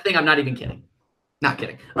 That's the thing. I'm not even kidding. Not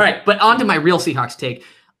kidding. All right, but on to my real Seahawks take.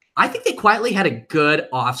 I think they quietly had a good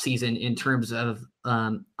offseason in terms of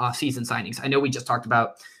offseason signings. I know we just talked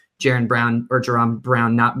about Jaron Brown or Jerome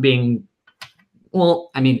Brown not being,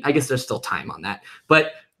 well, I mean, I guess there's still time on that.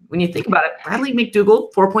 But when you think about it, Bradley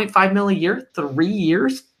McDougald, $4.5 million a year, 3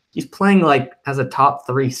 years. He's playing like as a top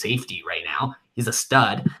 3 safety right now. He's a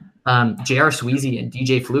stud. J.R. Sweezy and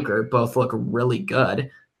DJ Fluker both look really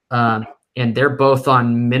good. And they're both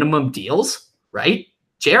on minimum deals, right?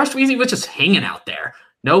 J.R. Sweezy was just hanging out there.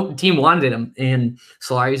 No team wanted him, and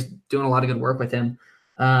Solari's doing a lot of good work with him.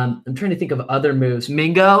 I'm trying to think of other moves.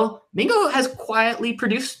 Mingo has quietly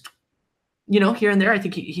produced, here and there. I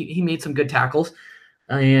think he made some good tackles.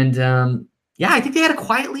 And, I think they had a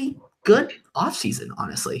quietly good offseason,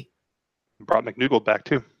 honestly. Brought McDougald back,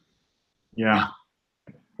 too. Yeah.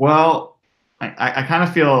 Well, I kind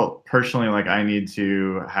of feel personally like I need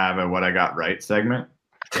to have a what I got right segment.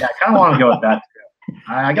 Yeah, I kind of want to go with that, too.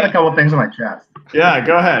 I got a couple of things on my chest. Yeah,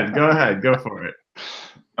 go ahead. Go for it.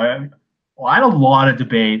 Well, I had a lot of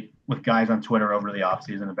debate with guys on Twitter over the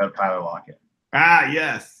offseason about Tyler Lockett.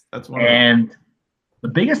 Yes. That's one. And the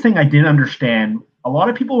biggest thing I didn't understand, a lot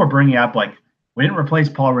of people were bringing up, like, we didn't replace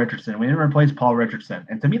Paul Richardson.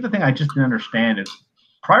 And to me, the thing I just didn't understand is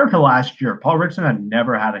prior to last year, Paul Richardson had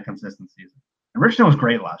never had a consistent season. And Richardson was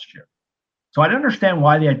great last year. So I didn't understand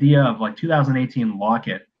why the idea of, like, 2018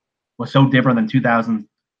 Lockett was so different than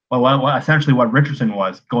essentially what Richardson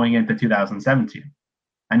was going into 2017.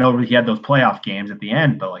 I know he had those playoff games at the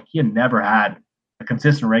end, but, like, he had never had a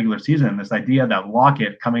consistent regular season. And this idea that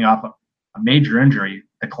Lockett coming off a major injury,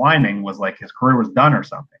 declining, was like his career was done or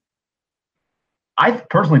something. I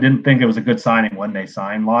personally didn't think it was a good signing when they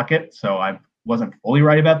signed Lockett, so I wasn't fully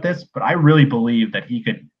right about this, but I really believe that he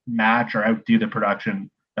could match or outdo the production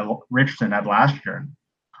that Richardson had last year. And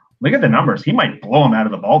look at the numbers. He might blow him out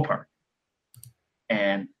of the ballpark.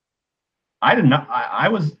 And I did not. I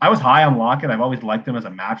was high on Lockett. I've always liked him as a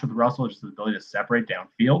match with Russell, just the ability to separate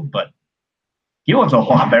downfield. But he looks a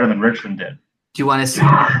lot better than Richardson did. Do you want to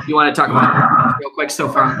talk about real quick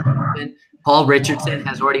so far? Paul Richardson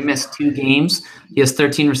has already missed 2 games. He has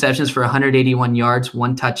 13 receptions for 181 yards,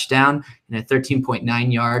 1 touchdown, and a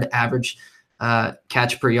 13.9 yard average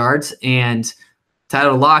catch per yards. And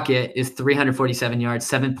Tyler Lockett is 347 yards,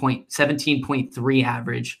 17.3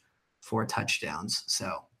 average, 4 touchdowns. So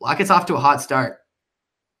Lockett's off to a hot start.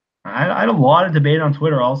 I had a lot of debate on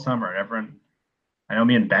Twitter all summer. I know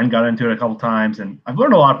me and Ben got into it a couple times, and I've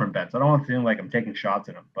learned a lot from Ben. So I don't want to seem like I'm taking shots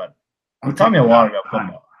at him, but he's taught me a lot about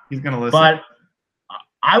football. He's going to listen. But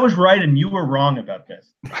I was right and you were wrong about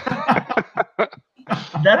this.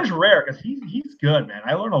 That is rare because he's good, man.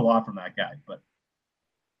 I learned a lot from that guy, but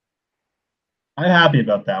I'm happy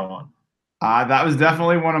about that one. That was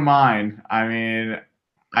definitely one of mine. I mean,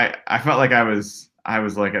 I felt like I was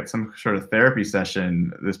like at some sort of therapy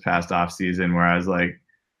session this past off season where I was like,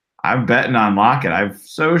 I'm betting on Lockett. I'm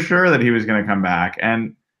so sure that he was going to come back.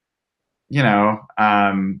 And, I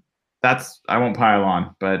won't pile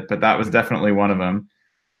on, but that was definitely one of them.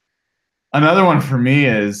 Another one for me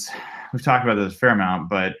is, we've talked about this a fair amount,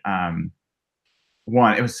 but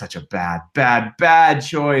one, it was such a bad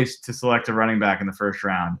choice to select a running back in the first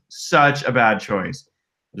round. Such a bad choice. I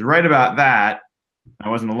was right about that. I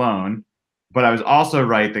wasn't alone. But I was also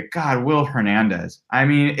right that, God, Will Hernandez. I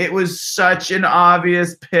mean, it was such an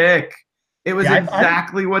obvious pick. It was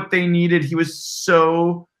exactly what they needed. He was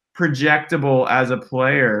so projectable as a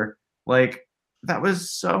player. Like, that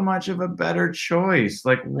was so much of a better choice.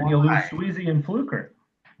 Like, why? You lose Sweezy and Fluker.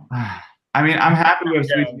 I mean, I'm happy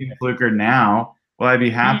with Sweezy and Fluker now. Will I be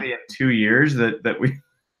happy in 2 years that we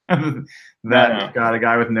got a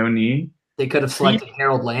guy with no knee? They could have selected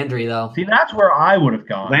Harold Landry, though. See, that's where I would have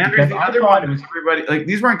gone. Landry's the other one. Everybody, like,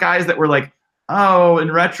 these weren't guys that were like, oh,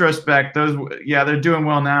 in retrospect, they're doing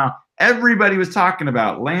well now. Everybody was talking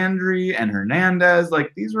about Landry and Hernandez.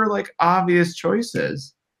 Like, these were like obvious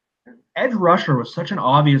choices. Edge rusher was such an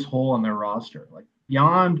obvious hole in their roster. Like,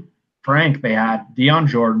 beyond Frank, they had Deion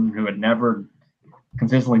Jordan, who had never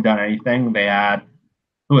consistently done anything. They had,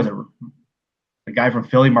 who was it? The guy from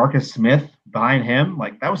Philly, Marcus Smith, behind him.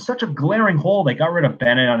 Like, that was such a glaring hole. They got rid of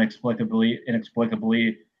Bennett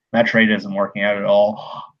inexplicably. That trade isn't working out at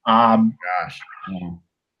all.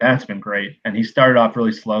 That's been great. And he started off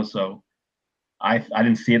really slow, so I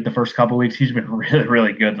didn't see it the first couple of weeks. He's been really,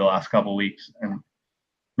 really good the last couple of weeks. And,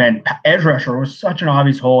 man, edge rusher was such an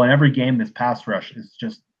obvious hole. In every game, this pass rush is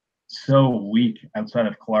just so weak outside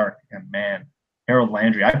of Clark. And, man, Harold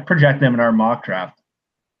Landry. I project them in our mock draft.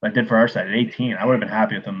 I did for our side at 18. I would have been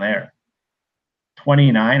happy with them there.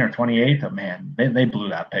 29 or 28, oh, man, they blew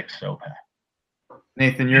that pick so bad.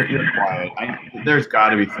 Nathan, you're quiet. There's got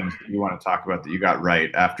to be things that you want to talk about that you got right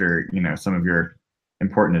after some of your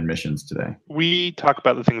important admissions today. We talk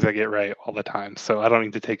about the things I get right all the time, so I don't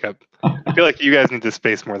need to take up. I feel like you guys need to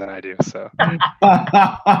space more than I do. So.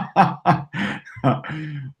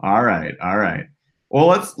 All right. Well,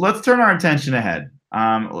 let's turn our attention ahead.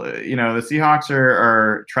 The Seahawks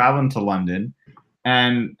are traveling to London,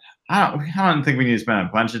 and I don't think we need to spend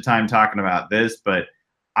a bunch of time talking about this, but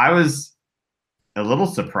I was a little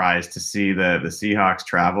surprised to see the Seahawks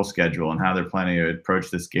travel schedule and how they're planning to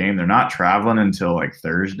approach this game. They're not traveling until like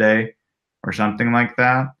Thursday or something like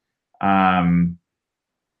that. And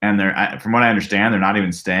they're, from what I understand, they're not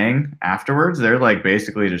even staying afterwards. They're like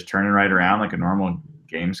basically just turning right around like a normal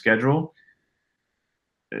game schedule.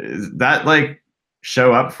 Is that like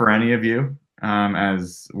show up for any of you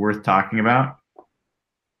as worth talking about?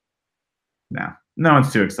 No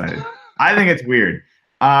one's too excited. I think it's weird.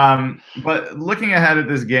 But looking ahead at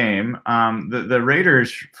this game, the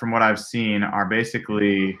Raiders, from what I've seen, are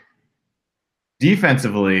basically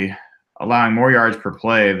defensively allowing more yards per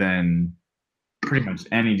play than pretty much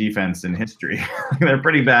any defense in history. They're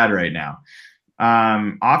pretty bad right now.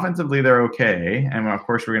 Offensively, they're okay. And of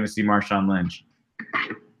course, we're going to see Marshawn Lynch.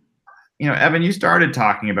 Evan, you started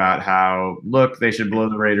talking about how, look, they should blow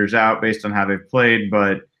the Raiders out based on how they've played,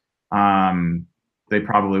 but they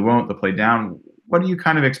probably won't. They'll play down. What are you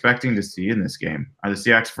kind of expecting to see in this game? Are the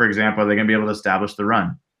Seahawks, for example, are they going to be able to establish the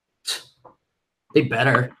run? They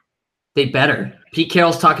better. Pete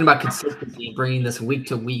Carroll's talking about consistency and bringing this week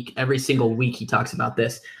to week. Every single week he talks about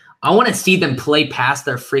this. I want to see them play past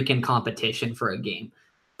their freaking competition for a game.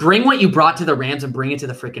 Bring what you brought to the Rams and bring it to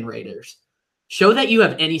the freaking Raiders. Show that you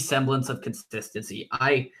have any semblance of consistency.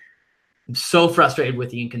 I am so frustrated with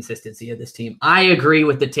the inconsistency of this team. I agree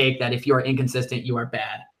with the take that if you are inconsistent, you are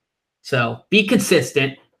bad. So be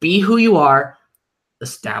consistent, be who you are,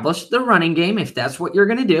 establish the running game if that's what you're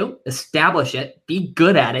going to do. Establish it, be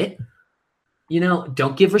good at it.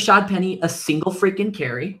 Don't give Rashad Penny a single freaking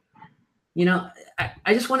carry.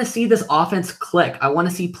 I just want to see this offense click. I want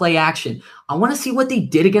to see play action. I want to see what they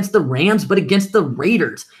did against the Rams, but against the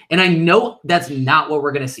Raiders. And I know that's not what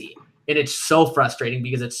we're going to see. And it's so frustrating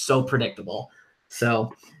because it's so predictable.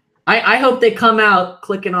 So I hope they come out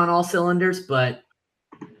clicking on all cylinders, but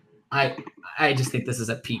I just think this is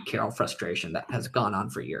a Pete Carroll frustration that has gone on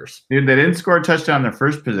for years. Dude, they didn't score a touchdown on their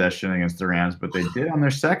first possession against the Rams, but they did on their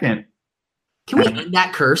second. Can we end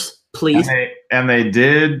that curse, please? And they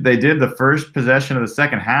did the first possession of the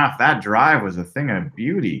second half. That drive was a thing of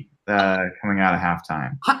beauty coming out of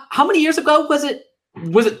halftime. How many years ago was it?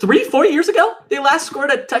 Was it 3-4 years ago they last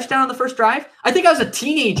scored a touchdown on the first drive? I think I was a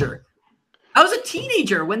teenager.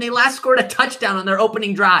 When they last scored a touchdown on their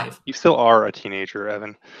opening drive. You still are a teenager,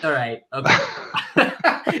 Evan. All right. Okay.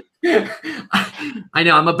 I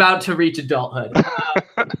know. I'm about to reach adulthood.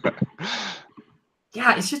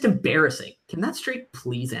 Yeah, it's just embarrassing. Can that streak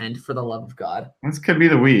please end, for the love of God? This could be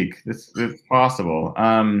the week. It's possible.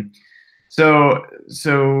 So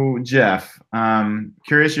Jeff,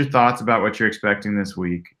 curious your thoughts about what you're expecting this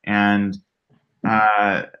week. And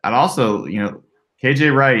I'd also,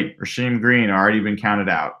 KJ Wright, Rasheem Green have already been counted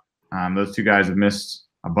out. Those two guys have missed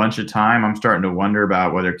a bunch of time. I'm starting to wonder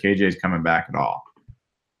about whether KJ's coming back at all.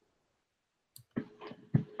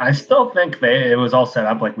 I still think it was all set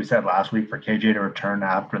up, like we said last week, for KJ to return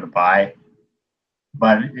after the bye.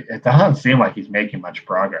 But it doesn't seem like he's making much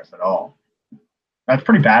progress at all. That's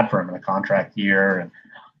pretty bad for him in a contract year and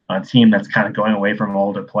on a team that's kind of going away from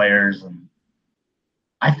older players. And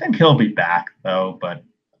I think he'll be back, though. But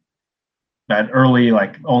that early,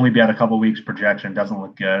 only be at a couple weeks projection doesn't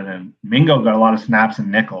look good. And Mingo got a lot of snaps in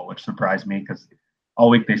nickel, which surprised me because all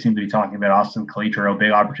week they seem to be talking about Austin Calitro, big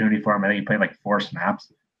opportunity for him. I think he played 4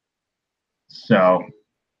 snaps. So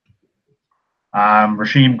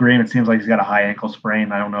Rasheem Green, it seems like he's got a high ankle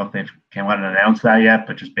sprain. I don't know if they've came out and announced that yet,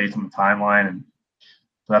 but just based on the timeline, and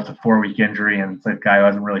so that's a 4-week injury, and it's a guy who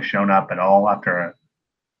hasn't really shown up at all after a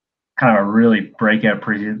kind of a really breakout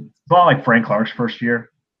preseason. It's a lot like Frank Clark's first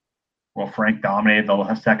year. Well, Frank dominated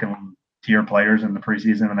the second tier players in the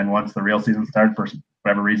preseason, and then once the real season started, for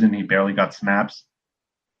whatever reason, he barely got snaps.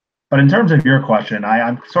 But in terms of your question,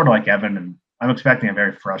 I'm sort of like Evan, and I'm expecting a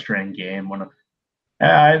very frustrating game when the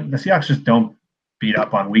Seahawks just don't beat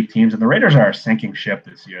up on weak teams, and the Raiders are a sinking ship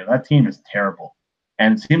this year. That team is terrible,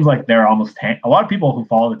 and it seems like they're almost a lot of people who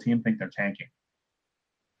follow the team think they're tanking.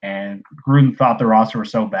 And Gruden thought the roster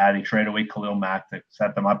was so bad, he traded away Khalil Mack to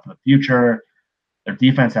set them up for the future. Their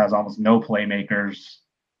defense has almost no playmakers.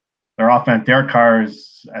 Their offense, Derek Carr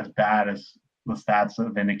is as bad as the stats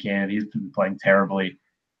have indicated. He's been playing terribly.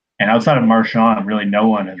 And outside of Marshawn, really no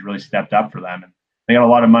one has really stepped up for them. And they got a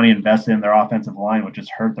lot of money invested in their offensive line, which has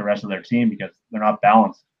hurt the rest of their team because they're not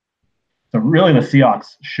balanced. So really, the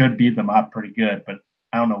Seahawks should beat them up pretty good, but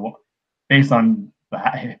I don't know what. Based on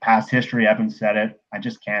the past history, Evan said it. I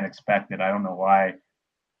just can't expect it. I don't know why.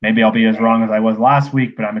 Maybe I'll be as wrong as I was last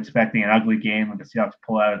week, but I'm expecting an ugly game when the Seahawks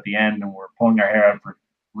pull out at the end and we're pulling our hair out for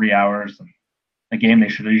 3 hours, and a game they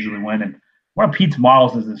should usually win. And one of Pete's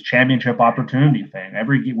models is this championship opportunity thing.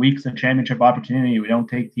 Every week's a championship opportunity. We don't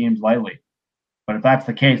take teams lightly. But if that's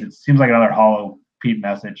the case, it seems like another hollow Pete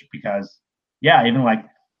message because, yeah, even like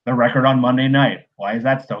the record on Monday night, why is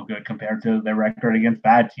that so good compared to their record against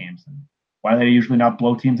bad teams? And why do they usually not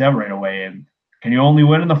blow teams out right away? And can you only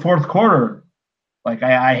win in the fourth quarter? Like,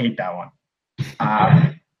 I hate that one.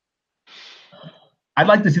 I'd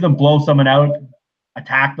like to see them blow someone out,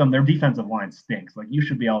 attack them. Their defensive line stinks. Like, you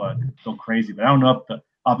should be able to go crazy. But I don't know if the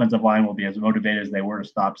offensive line will be as motivated as they were to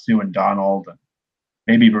stop Sue and Donald. And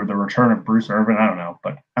maybe the return of Bruce Irvin. I don't know.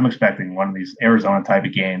 But I'm expecting one of these Arizona type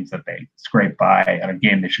of games that they scrape by at a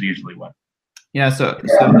game they should easily win. Yeah, so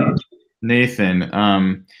Nathan,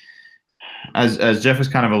 as Jeff was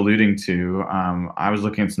kind of alluding to, I was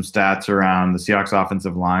looking at some stats around the Seahawks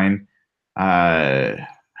offensive line.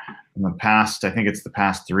 In the past, I think it's the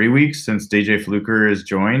past 3 weeks since DJ Fluker has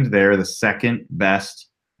joined, they're the second best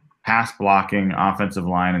pass blocking offensive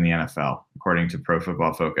line in the NFL, according to Pro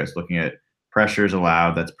Football Focus, looking at pressures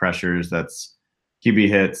allowed. That's pressures, that's QB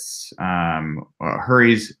hits,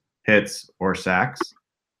 hurries, hits, or sacks.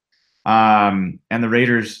 And the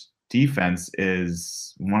Raiders defense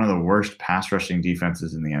is one of the worst pass rushing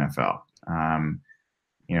defenses in the NFL.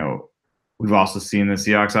 We've also seen the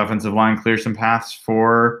Seahawks offensive line clear some paths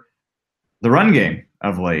for the run game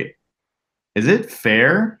of late. Is it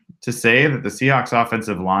fair to say that the Seahawks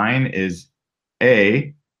offensive line is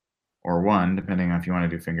A, or one, depending on if you want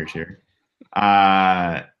to do fingers here,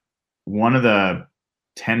 one of the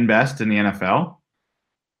 10 best in the NFL?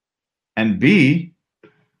 And B,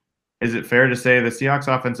 is it fair to say the Seahawks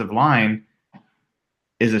offensive line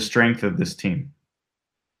is a strength of this team?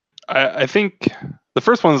 I think the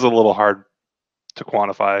first one is a little hard to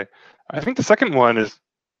quantify. I think the second one is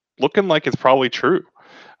looking like it's probably true.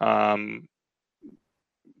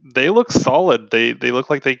 They look solid. They look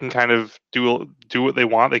like they can kind of do what they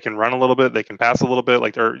want. They can run a little bit. They can pass a little bit,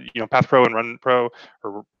 like they're pass pro and run pro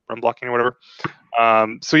or run blocking or whatever.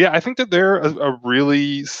 So yeah, I think that they're a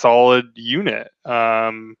really solid unit.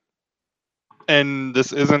 And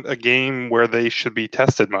this isn't a game where they should be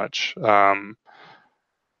tested much. You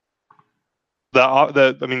got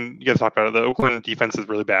to talk about it. The Oakland defense is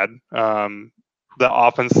really bad. The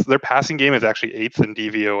offense, their passing game is actually 8th in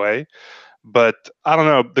DVOA. But I don't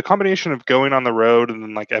know, the combination of going on the road and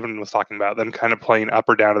then, like Evan was talking about, them kind of playing up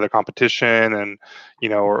or down to their competition, and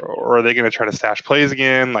or are they going to try to stash plays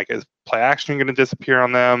again? Like, is play action going to disappear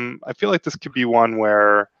on them? I feel like this could be one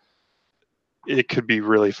where it could be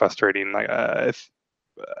really frustrating. Like,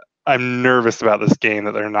 I'm nervous about this game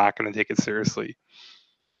that they're not going to take it seriously.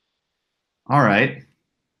 All right.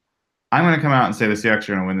 I'm going to come out and say the Seahawks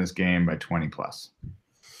are going to win this game by 20 plus.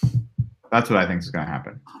 That's what I think is going to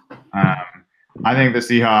happen. I think the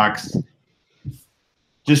Seahawks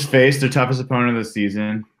just faced their toughest opponent of the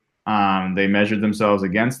season. They measured themselves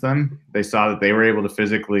against them. They saw that they were able to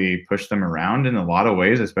physically push them around in a lot of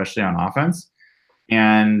ways, especially on offense,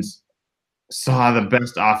 and saw the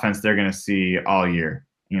best offense they're going to see all year.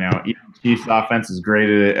 Even Chiefs offense, as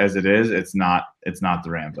great as it is, it's not the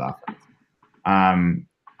Rams offense.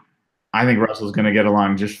 I think Russell's going to get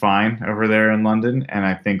along just fine over there in London, and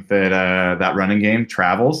I think that that running game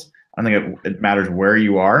travels. I don't think it matters where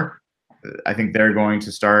you are. I think they're going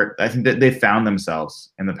to start. I think that they found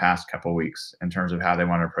themselves in the past couple of weeks in terms of how they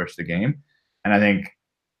want to approach the game, and I think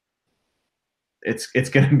it's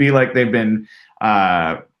going to be like they've been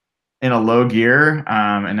in a low gear,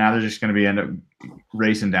 and now they're just going to be end up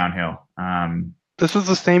racing downhill. This is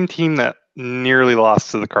the same team that nearly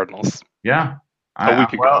lost to the Cardinals. Yeah. I'm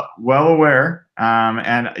well aware.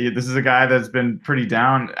 And this is a guy that's been pretty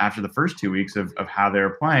down after the first 2 weeks of how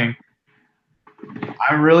they're playing.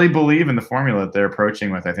 I really believe in the formula that they're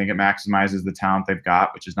approaching with. I think it maximizes the talent they've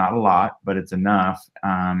got, which is not a lot, but it's enough.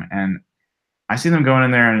 And I see them going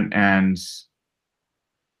in there and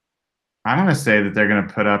I'm going to say that they're going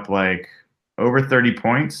to put up like over 30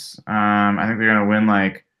 points. I think they're going to win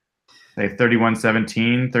like, say,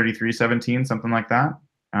 31-17, 33-17, something like that.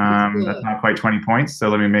 That's not quite 20 points, so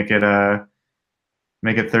let me make it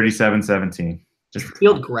 37-17. Just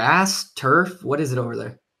field grass, turf. What is it over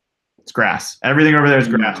there? It's grass. Everything over there is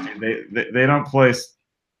grass, dude. They don't play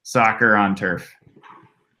soccer on turf.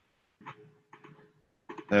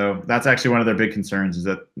 So that's actually one of their big concerns, is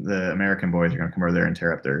that the American boys are going to come over there and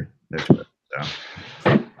tear up their turf.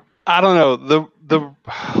 So I don't know. The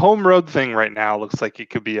home road thing right now looks like it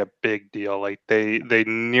could be a big deal. Like they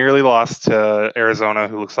nearly lost to Arizona,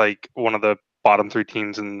 who looks like one of the bottom 3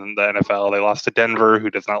 teams in the NFL. They lost to Denver,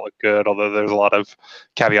 who does not look good, although there's a lot of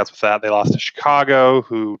caveats with that. They lost to Chicago,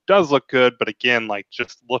 who does look good, but again, like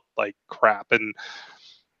just looked like crap. And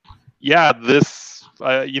yeah, this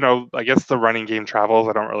I guess the running game travels.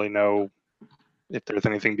 I don't really know if there's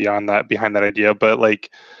anything behind that idea, but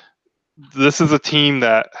like this is a team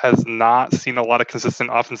that has not seen a lot of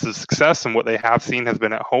consistent offensive success, and what they have seen has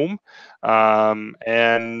been at home.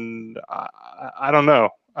 And I don't know.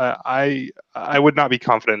 I would not be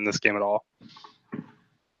confident in this game at all.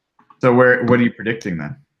 So what are you predicting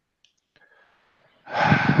then?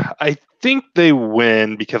 I think they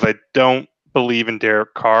win because I don't believe in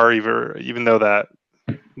Derek Carr, even though that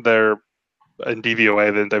they're in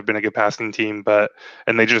DVOA, that they've been a good passing team,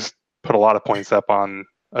 and they just put a lot of points up on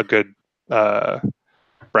a good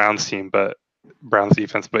Browns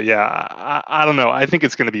defense. But yeah, I don't know. I think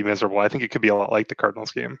it's going to be miserable. I think it could be a lot like the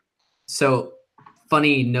Cardinals game. So,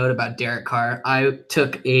 funny note about Derek Carr. I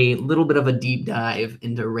took a little bit of a deep dive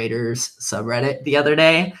into Raiders subreddit the other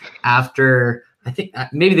day after, I think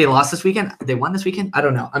maybe they lost this weekend. They won this weekend. I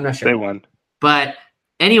don't know. I'm not sure. They won. But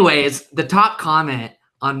anyways, the top comment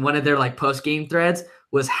on one of their like post-game threads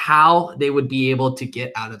was how they would be able to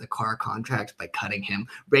get out of the Carr contract by cutting him.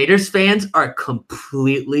 Raiders fans are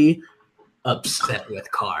completely upset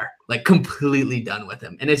with Carr, like completely done with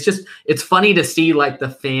him. And it's funny to see like the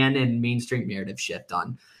fan and mainstream narrative shift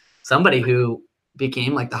on somebody who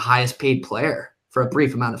became like the highest paid player for a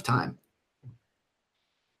brief amount of time.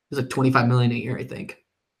 It was like $25 million a year, I think.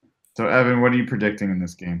 So Evan, what are you predicting in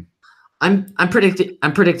this game? I'm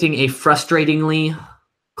predicting a frustratingly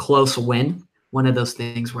close win. One of those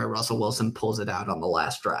things where Russell Wilson pulls it out on the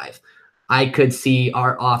last drive. I could see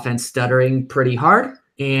our offense stuttering pretty hard,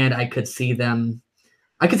 and I could see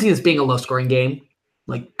this being a low-scoring game,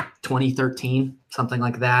 like 2013, something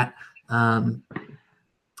like that. I'm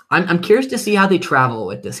curious to see how they travel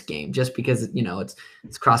with this game, just because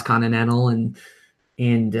it's cross-continental and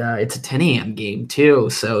it's a 10 a.m. game too.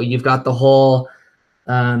 So you've got the whole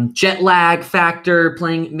jet lag factor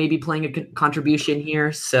playing a contribution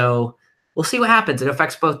here. So we'll see what happens. It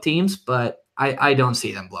affects both teams, but I don't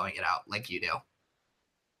see them blowing it out like you do.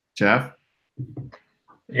 Jeff?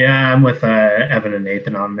 Yeah, I'm with Evan and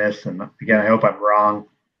Nathan on this. And again, I hope I'm wrong.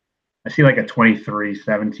 I see like a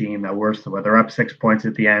 23-17 at worst, where they're up 6 points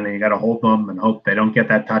at the end and you got to hold them and hope they don't get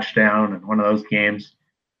that touchdown in one of those games.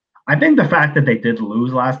 I think the fact that they did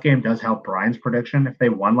lose last game does help Brian's prediction. If they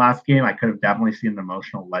won last game, I could have definitely seen an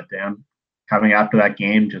emotional letdown coming after that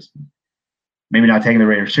game, just maybe not taking the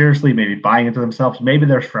Raiders seriously, maybe buying into themselves. Maybe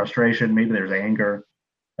there's frustration, maybe there's anger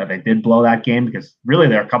that they did blow that game, because really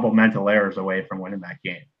they're a couple mental errors away from winning that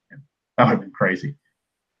game. And that would have been crazy.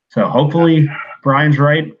 So hopefully Brian's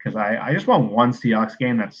right, because I just want one Seahawks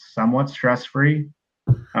game that's somewhat stress-free.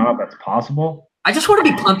 I don't know if that's possible. I just want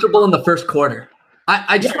to be comfortable in the first quarter.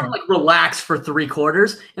 I just want to like relax for 3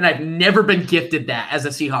 quarters, and I've never been gifted that as a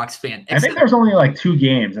Seahawks fan. I think there's only like 2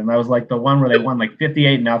 games, and that was like the one where they won like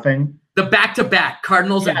 58-0. The back-to-back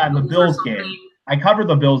Cardinals and the Bills game. I covered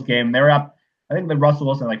the Bills game. They were up. I think the Russell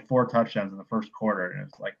Wilson had like 4 touchdowns in the first quarter, and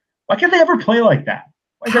it's like, why can't they ever play like that?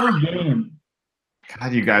 Like every game.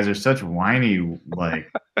 God, you guys are such whiny. Like,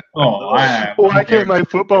 why can't my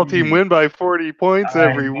football team win by 40 points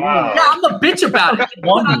every week? Yeah, I'm a bitch about it. It's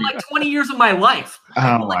been like 20 years of my life.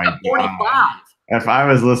 Oh my God. If I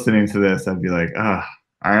was listening to this, I'd be like, I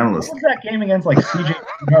am listening. What was that game against like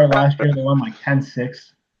CJ last year? They won like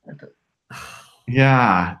 10-6.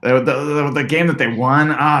 Yeah, the game that they won.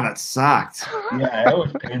 That sucked. Yeah, it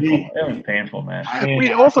was painful. It was painful, man. I mean,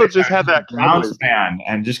 we also just had that Browns fan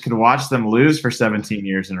and just could watch them lose for 17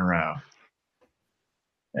 years in a row.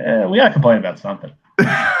 We gotta complain about something. There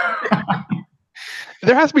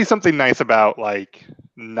has to be something nice about like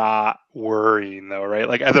not worrying, though, right?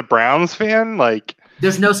 Like as a Browns fan, like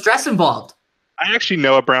there's no stress involved. I actually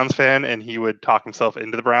know a Browns fan, and he would talk himself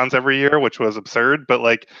into the Browns every year, which was absurd. But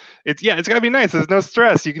like, it's gotta be nice. There's no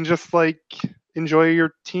stress. You can just like enjoy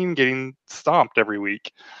your team getting stomped every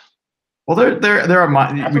week. Well, there are that's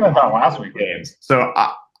what I thought last week games. So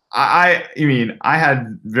I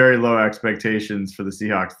had very low expectations for the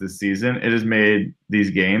Seahawks this season. It has made these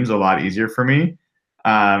games a lot easier for me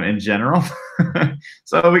in general.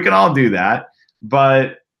 So we can all do that.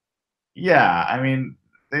 But yeah, I mean,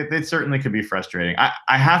 they certainly could be frustrating.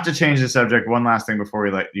 I have to change the subject one last thing before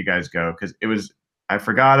we let you guys go, because I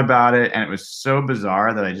forgot about it, and it was so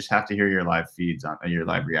bizarre that I just have to hear your live feeds on your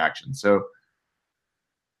live reactions. So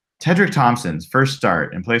Tedrick Thompson's first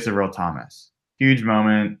start in place of Earl Thomas. Huge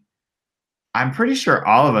moment. I'm pretty sure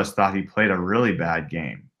all of us thought he played a really bad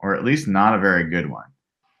game, or at least not a very good one.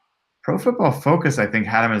 Pro Football Focus, I think,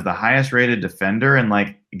 had him as the highest rated defender and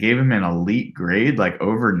like gave him an elite grade, like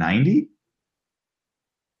over 90.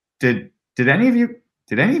 Did any of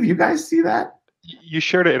you guys see that? You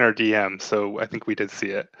shared it in our DM, so I think we did see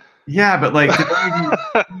it. Yeah, but like did any of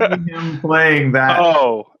you see him playing that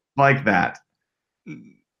like that?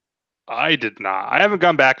 I did not. I haven't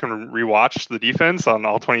gone back and rewatched the defense on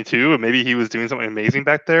all 22, and maybe he was doing something amazing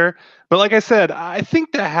back there. But like I said, I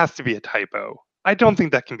think that has to be a typo. I don't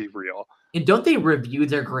think that can be real. And don't they review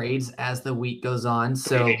their grades as the week goes on?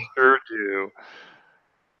 So They sure do.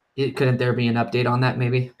 Couldn't there be an update on that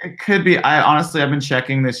maybe? It could be. I've been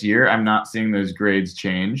checking this year. I'm not seeing those grades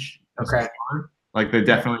change. Okay. Like they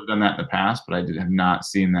definitely have done that in the past, but I have not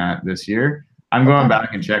seen that this year. I'm going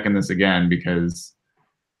back and checking this again because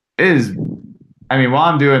while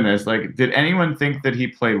I'm doing this, like, did anyone think that he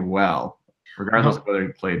played well, regardless of whether he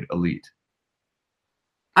played elite?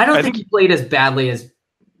 I don't think he played as badly as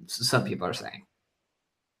some people are saying.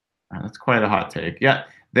 That's quite a hot take. Yeah,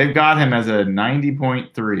 they've got him as a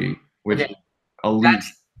 90.3, which is elite.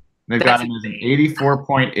 They've got him as an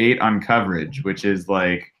 84.8 on coverage, which is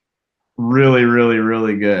like really, really,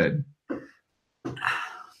 really good.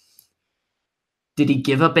 Did he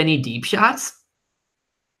give up any deep shots?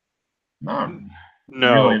 No,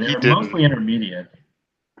 really, he didn't. Mostly intermediate.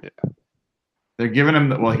 Yeah. They're giving him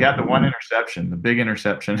he had the one interception, the big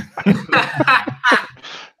interception. Is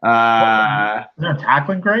there a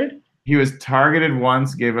tackling grade? He was targeted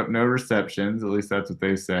once, gave up no receptions. At least that's what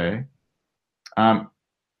they say.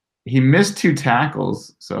 He missed 2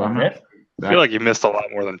 tackles, so I'm not. I feel like he missed a lot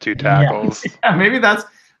more than 2 tackles. Yeah, maybe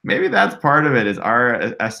that's part of it. Is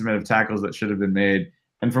our estimate of tackles that should have been made.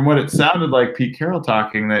 And from what it sounded like, Pete Carroll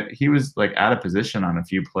talking that he was like out of position on a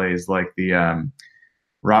few plays, like the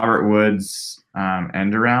Robert Woods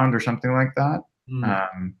end around or something like that,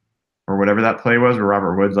 or whatever that play was, where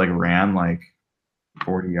Robert Woods like ran like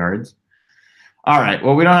 40 yards. All right,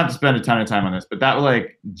 well, we don't have to spend a ton of time on this, but that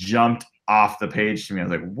like jumped off the page to me. I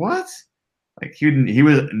was like, what? Like he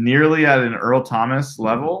was nearly at an Earl Thomas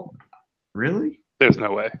level? Really? There's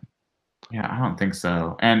no way. Yeah, I don't think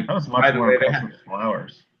so. And I was much more impressed with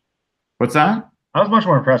Flowers. What's that? I was much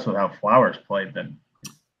more impressed with how Flowers played than.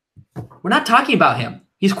 We're not talking about him.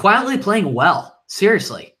 He's quietly playing well.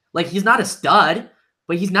 Seriously. Like, he's not a stud,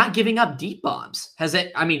 but he's not giving up deep bombs. Has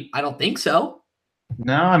it? I mean, I don't think so.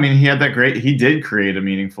 No, I mean, he did create a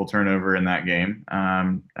meaningful turnover in that game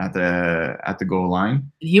at the goal line.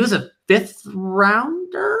 He was a 5th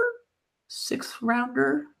rounder, 6th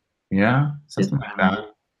rounder. Yeah, something like that.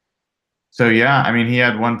 So yeah, I mean, he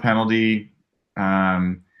had 1 penalty.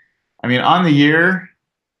 I mean, on the year,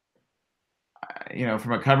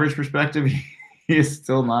 from a coverage perspective, he is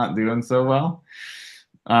still not doing so well.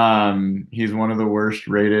 He's one of the worst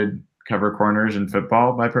rated cover corners in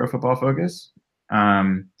football by Pro Football Focus.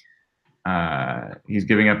 He's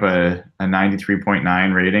giving up a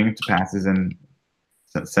 93.9 rating to passes and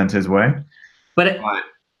sent his way. But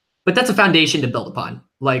that's a foundation to build upon.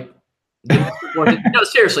 Like, no,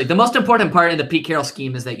 seriously, the most important part in the Pete Carroll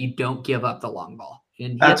scheme is that you don't give up the long ball.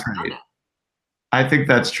 And that's right. I think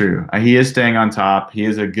that's true. He is staying on top. He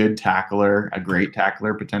is a good tackler, a great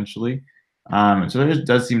tackler potentially. So there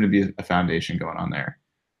does seem to be a foundation going on there.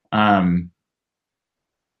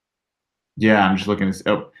 Yeah, I'm just looking at this.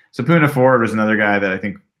 Sapuna Ford was another guy that I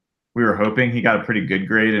think we were hoping. He got a pretty good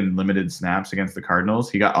grade in limited snaps against the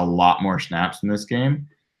Cardinals. He got a lot more snaps in this game.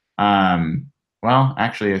 Well,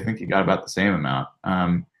 actually, I think he got about the same amount.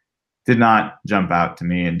 Did not jump out to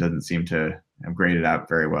me and doesn't seem to have graded out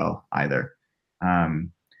very well either.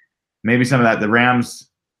 Maybe some of that. The Rams,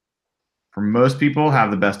 for most people, have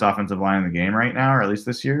the best offensive line in the game right now, or at least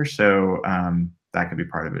this year. So that could be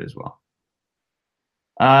part of it as well.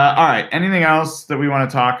 All right. Anything else that we want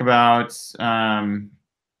to talk about?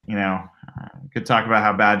 Could talk about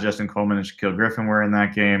how bad Justin Coleman and Shaquille Griffin were in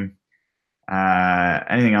that game.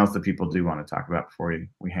 Anything else that people do want to talk about before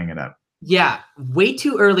we hang it up? Yeah, way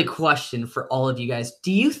too early question for all of you guys.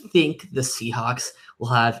 Do you think the Seahawks will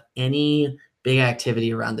have any big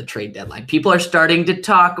activity around the trade deadline? People are starting to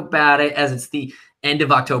talk about it as it's the end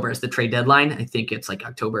of October as the trade deadline. I think it's like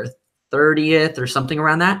October 30th or something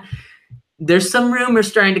around that. There's some rumors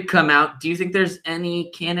starting to come out. Do you think there's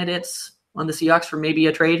any candidates on the Seahawks for maybe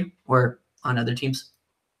a trade or on other teams?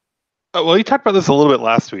 Well, you talked about this a little bit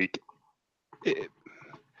last week.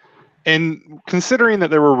 And considering that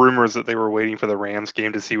there were rumors that they were waiting for the Rams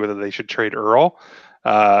game to see whether they should trade Earl,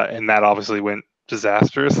 and that obviously went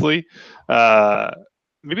disastrously,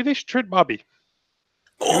 maybe they should trade Bobby.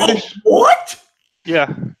 What?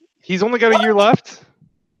 Yeah. He's only got a year left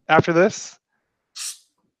after this.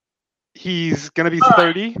 He's going to be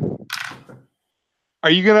 30.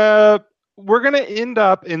 We're going to end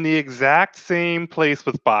up in the exact same place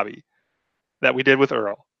with Bobby that we did with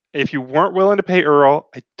Earl. If you weren't willing to pay Earl,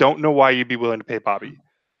 I don't know why you'd be willing to pay Bobby.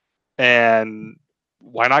 And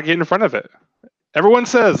why not get in front of it? Everyone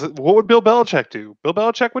says, what would Bill Belichick do? Bill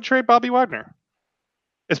Belichick would trade Bobby Wagner.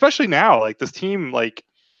 Especially now, like this team, like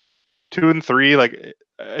 2-3, like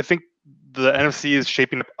I think the NFC is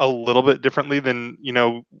shaping up a little bit differently than,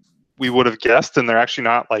 we would have guessed, and they're actually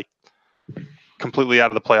not like completely out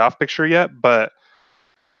of the playoff picture yet, but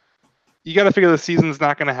you got to figure the season's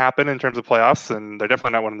not going to happen in terms of playoffs, and they're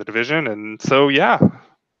definitely not winning the division. And so, yeah,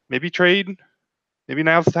 maybe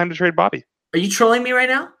now's the time to trade Bobby. Are you trolling me right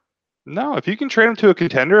now? No, if you can trade him to a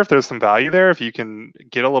contender, if there's some value there, if you can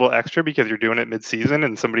get a little extra because you're doing it mid-season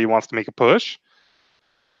and somebody wants to make a push.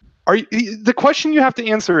 The question you have to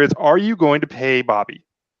answer is, are you going to pay Bobby?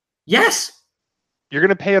 Yes. You're going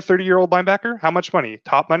to pay a 30-year-old linebacker? How much money?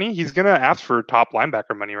 Top money? He's going to ask for top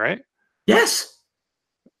linebacker money, right? Yes.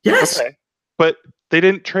 Yes. Okay. But they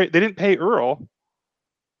didn't pay Earl.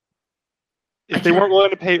 If they weren't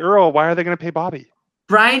willing to pay Earl, why are they going to pay Bobby?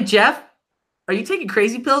 Brian, Jeff, are you taking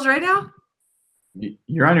crazy pills right now?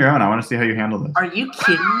 You're on your own. I want to see how you handle this. Are you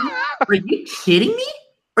kidding me? Are you kidding me?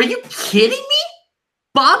 Are you kidding me?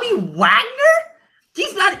 Bobby Wagner?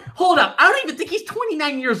 He's not. Hold up. I don't even think he's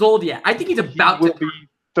 29 years old yet. I think he's about to be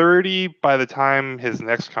 30 by the time his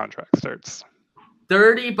next contract starts.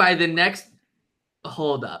 30 by the next.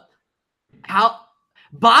 Hold up.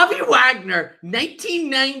 Bobby Wagner,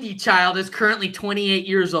 1990 child, is currently 28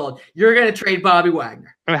 years old. You're going to trade Bobby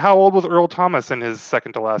Wagner. And how old was Earl Thomas in his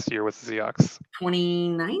second to last year with the Seahawks?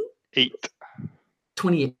 29? 8.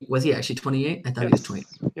 28. Was he actually 28? I thought he was 28.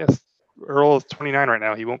 Yes. Earl is 29 right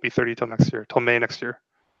now. He won't be 30 till May next year.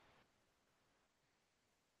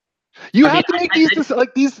 You have to make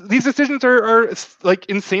these decisions are like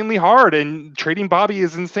insanely hard, and trading Bobby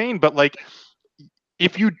is insane. But like,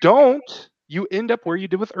 if you don't, you end up where you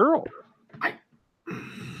did with Earl.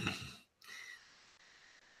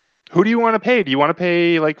 Who do you want to pay? Do you want to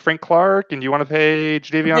pay like Frank Clark, and do you want to pay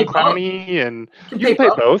Jadeveon Clowney? And you can pay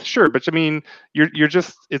both, sure. But I mean, you're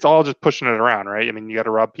just it's all just pushing it around, right? I mean, you got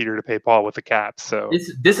to rob Peter to pay Paul with the cap. So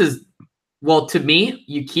this is well, to me,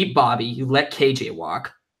 you keep Bobby, you let KJ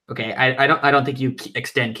walk. Okay, I don't think you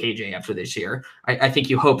extend KJ after this year. I think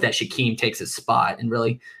you hope that Shaquem takes his spot and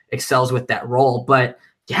really excels with that role. But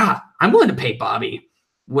yeah, I'm willing to pay Bobby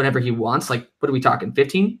whatever he wants. Like, what are we talking?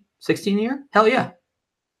 15, 16 a year? Hell yeah.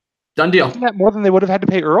 Done deal. Isn't that more than they would have had to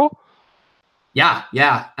pay Earl? Yeah.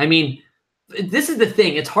 I mean, this is the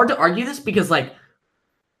thing. It's hard to argue this because, like,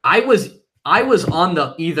 I was on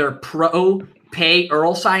the either pro pay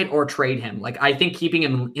Earl side or trade him. Like, I think keeping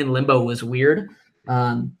him in limbo was weird.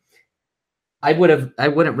 I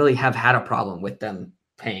wouldn't really have had a problem with them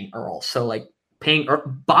paying Earl. So, like, paying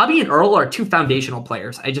Bobby and Earl are two foundational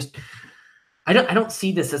players. I don't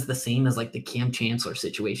see this as the same as like the Cam Chancellor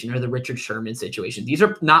situation or the Richard Sherman situation. These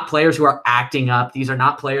are not players who are acting up. These are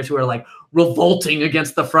not players who are like revolting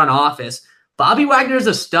against the front office. Bobby Wagner is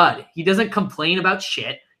a stud. He doesn't complain about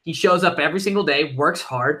shit. He shows up every single day, works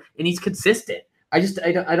hard, and he's consistent. I don't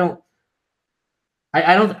know.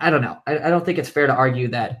 I don't think it's fair to argue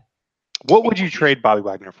that. What would you trade Bobby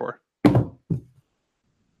Wagner for?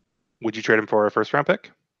 Would you trade him for a first-round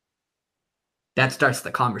pick? That starts the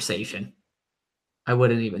conversation. I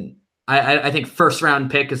wouldn't even. I think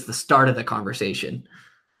first-round pick is the start of the conversation.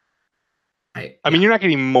 I mean, you're not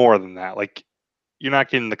getting more than that. Like, you're not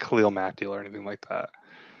getting the Khalil Mack deal or anything like that.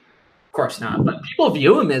 Of course not. But people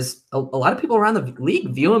view him as a lot of people around the league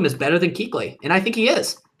view him as better than Kuechly, and I think he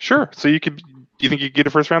is. Sure. So do you think you could get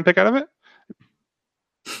a first-round pick out of it?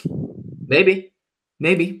 Maybe.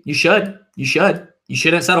 You should. You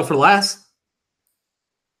shouldn't settle for less.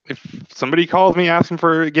 If somebody calls me asking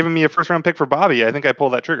for giving me a first-round pick for Bobby, I think I pull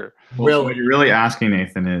that trigger. Well, so what you're really asking,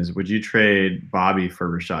 Nathan, is would you trade Bobby for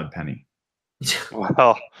Rashad Penny?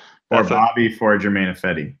 Well, or Bobby for Jermaine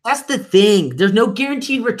Ifedi? That's the thing. There's no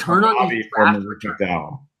guaranteed return on Bobby for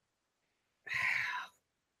McDowell.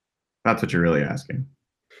 That's what you're really asking.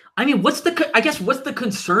 I mean, what's the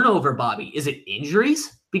concern over Bobby? Is it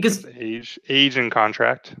injuries? Because age and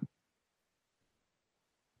contract.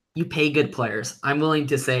 You pay good players. I'm willing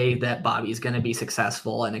to say that Bobby's going to be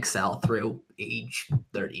successful and excel through age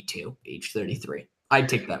 32, age 33. I'd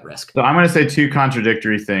take that risk. So I'm going to say two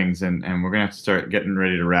contradictory things, and we're going to have to start getting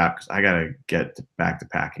ready to wrap because I got to get back to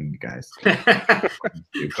packing, you guys.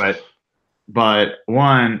 but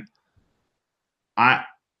one, I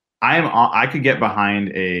could get behind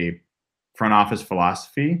a front office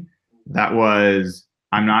philosophy that was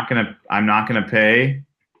I'm not gonna pay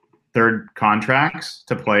third contracts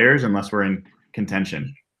to players unless we're in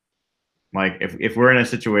contention. Like if we're in a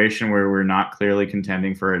situation where we're not clearly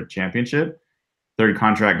contending for a championship, third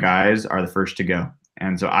contract guys are the first to go.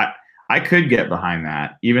 And so I could get behind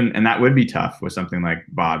that, and that would be tough with something like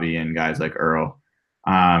Bobby and guys like Earl.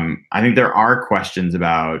 I think there are questions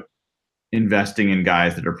about investing in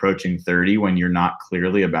guys that are approaching 30 when you're not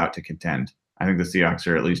clearly about to contend. I think the Seahawks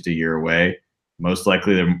are at least a year away, most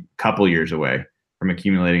likely they're a couple years away from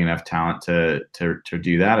accumulating enough talent to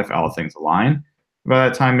do that if all things align. By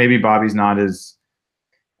that time, maybe Bobby's not as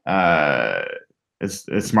smart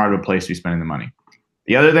of a place to be spending the money.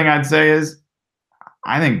 The other thing I'd say is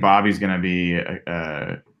I think Bobby's going to be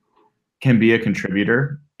can be a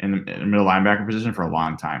contributor in the middle linebacker position for a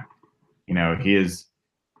long time. You know, he's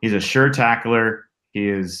a sure tackler. He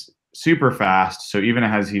is super fast. So even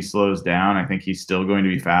as he slows down, I think he's still going to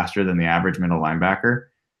be faster than the average middle linebacker.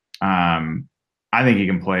 I think he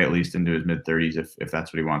can play at least into his mid-30s if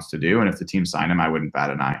that's what he wants to do. And if the team signed him, I wouldn't bat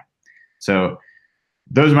an eye. So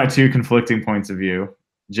those are my two conflicting points of view.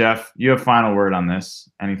 Jeff, you have final word on this.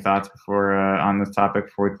 Any thoughts before on this topic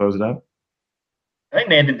before we close it up? I think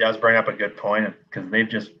Nathan does bring up a good point because they've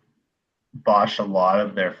just botched a lot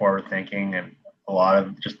of their forward thinking and a lot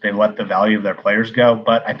of just they let the value of their players go.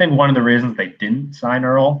 But I think one of the reasons they didn't sign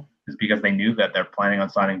Earl is because they knew that they're planning on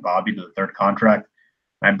signing Bobby to the third contract.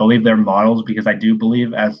 I believe their models, because I do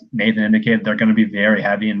believe, as Nathan indicated, they're going to be very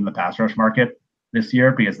heavy in the pass rush market this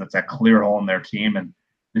year because that's a clear hole in their team. And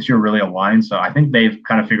this year really aligned. So I think they've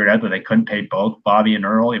kind of figured out that they couldn't pay both Bobby and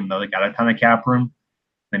Earl, even though they got a ton of cap room.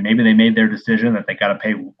 And maybe they made their decision that they got to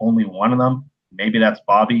pay only one of them. Maybe that's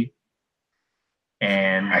Bobby.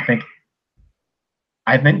 And I think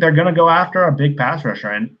they're going to go after a big pass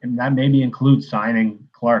rusher, and that maybe includes signing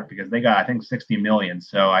Clark because they got, I think, $60 million.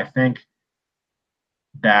 So I think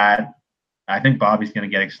Bobby's going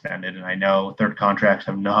to get extended. And I know third contracts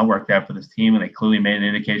have not worked out for this team, and they clearly made an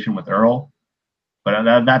indication with Earl. But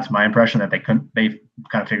that's my impression that they kind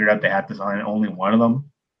of figured out they had to sign only one of them,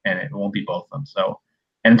 and it won't be both of them. So,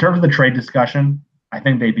 and in terms of the trade discussion, I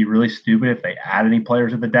think they'd be really stupid if they add any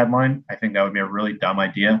players at the deadline. I think that would be a really dumb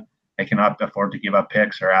idea. They cannot afford to give up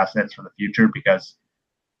picks or assets for the future because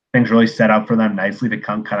things really set up for them nicely to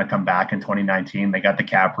come back in 2019. They got the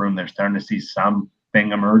cap room. They're starting to see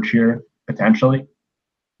something emerge here potentially.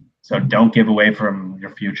 So don't give away from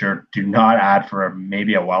your future. Do not add for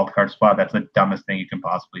maybe a wild card spot. That's the dumbest thing you can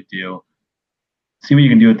possibly do. See what you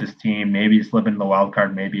can do with this team. Maybe you slip into the wild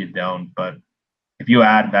card, maybe you don't. But if you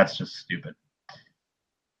add, that's just stupid.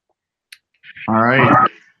 All right.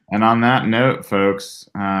 And on that note, folks,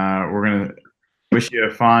 we're going to wish you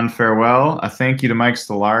a fond farewell. A thank you to Mike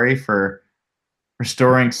Solari for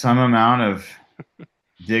restoring some amount of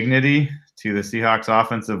dignity to the Seahawks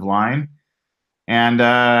offensive line. And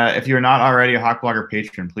if you're not already a Hawkblogger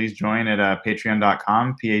patron, please join at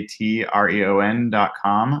patreon.com,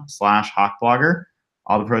 patreon.com/Hawkblogger.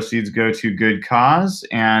 All the proceeds go to good cause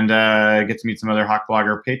and get to meet some other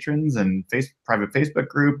Hawkblogger patrons and private Facebook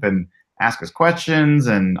group and ask us questions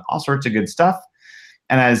and all sorts of good stuff.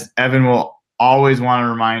 And as Evan will always want to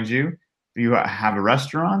remind you, if you have a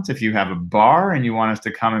restaurant, if you have a bar and you want us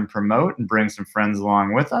to come and promote and bring some friends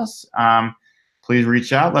along with us, please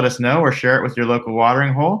reach out, let us know, or share it with your local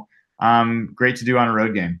watering hole. Great to do on a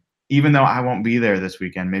road game. Even though I won't be there this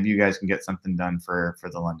weekend, maybe you guys can get something done for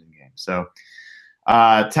the London game. So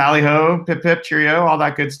tally ho, pip pip, cheerio, all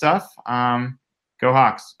that good stuff. Go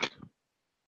Hawks.